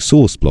static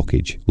source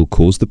blockage will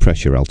cause the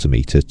pressure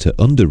altimeter to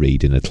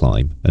underread in a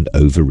climb and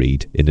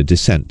overread in a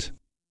descent.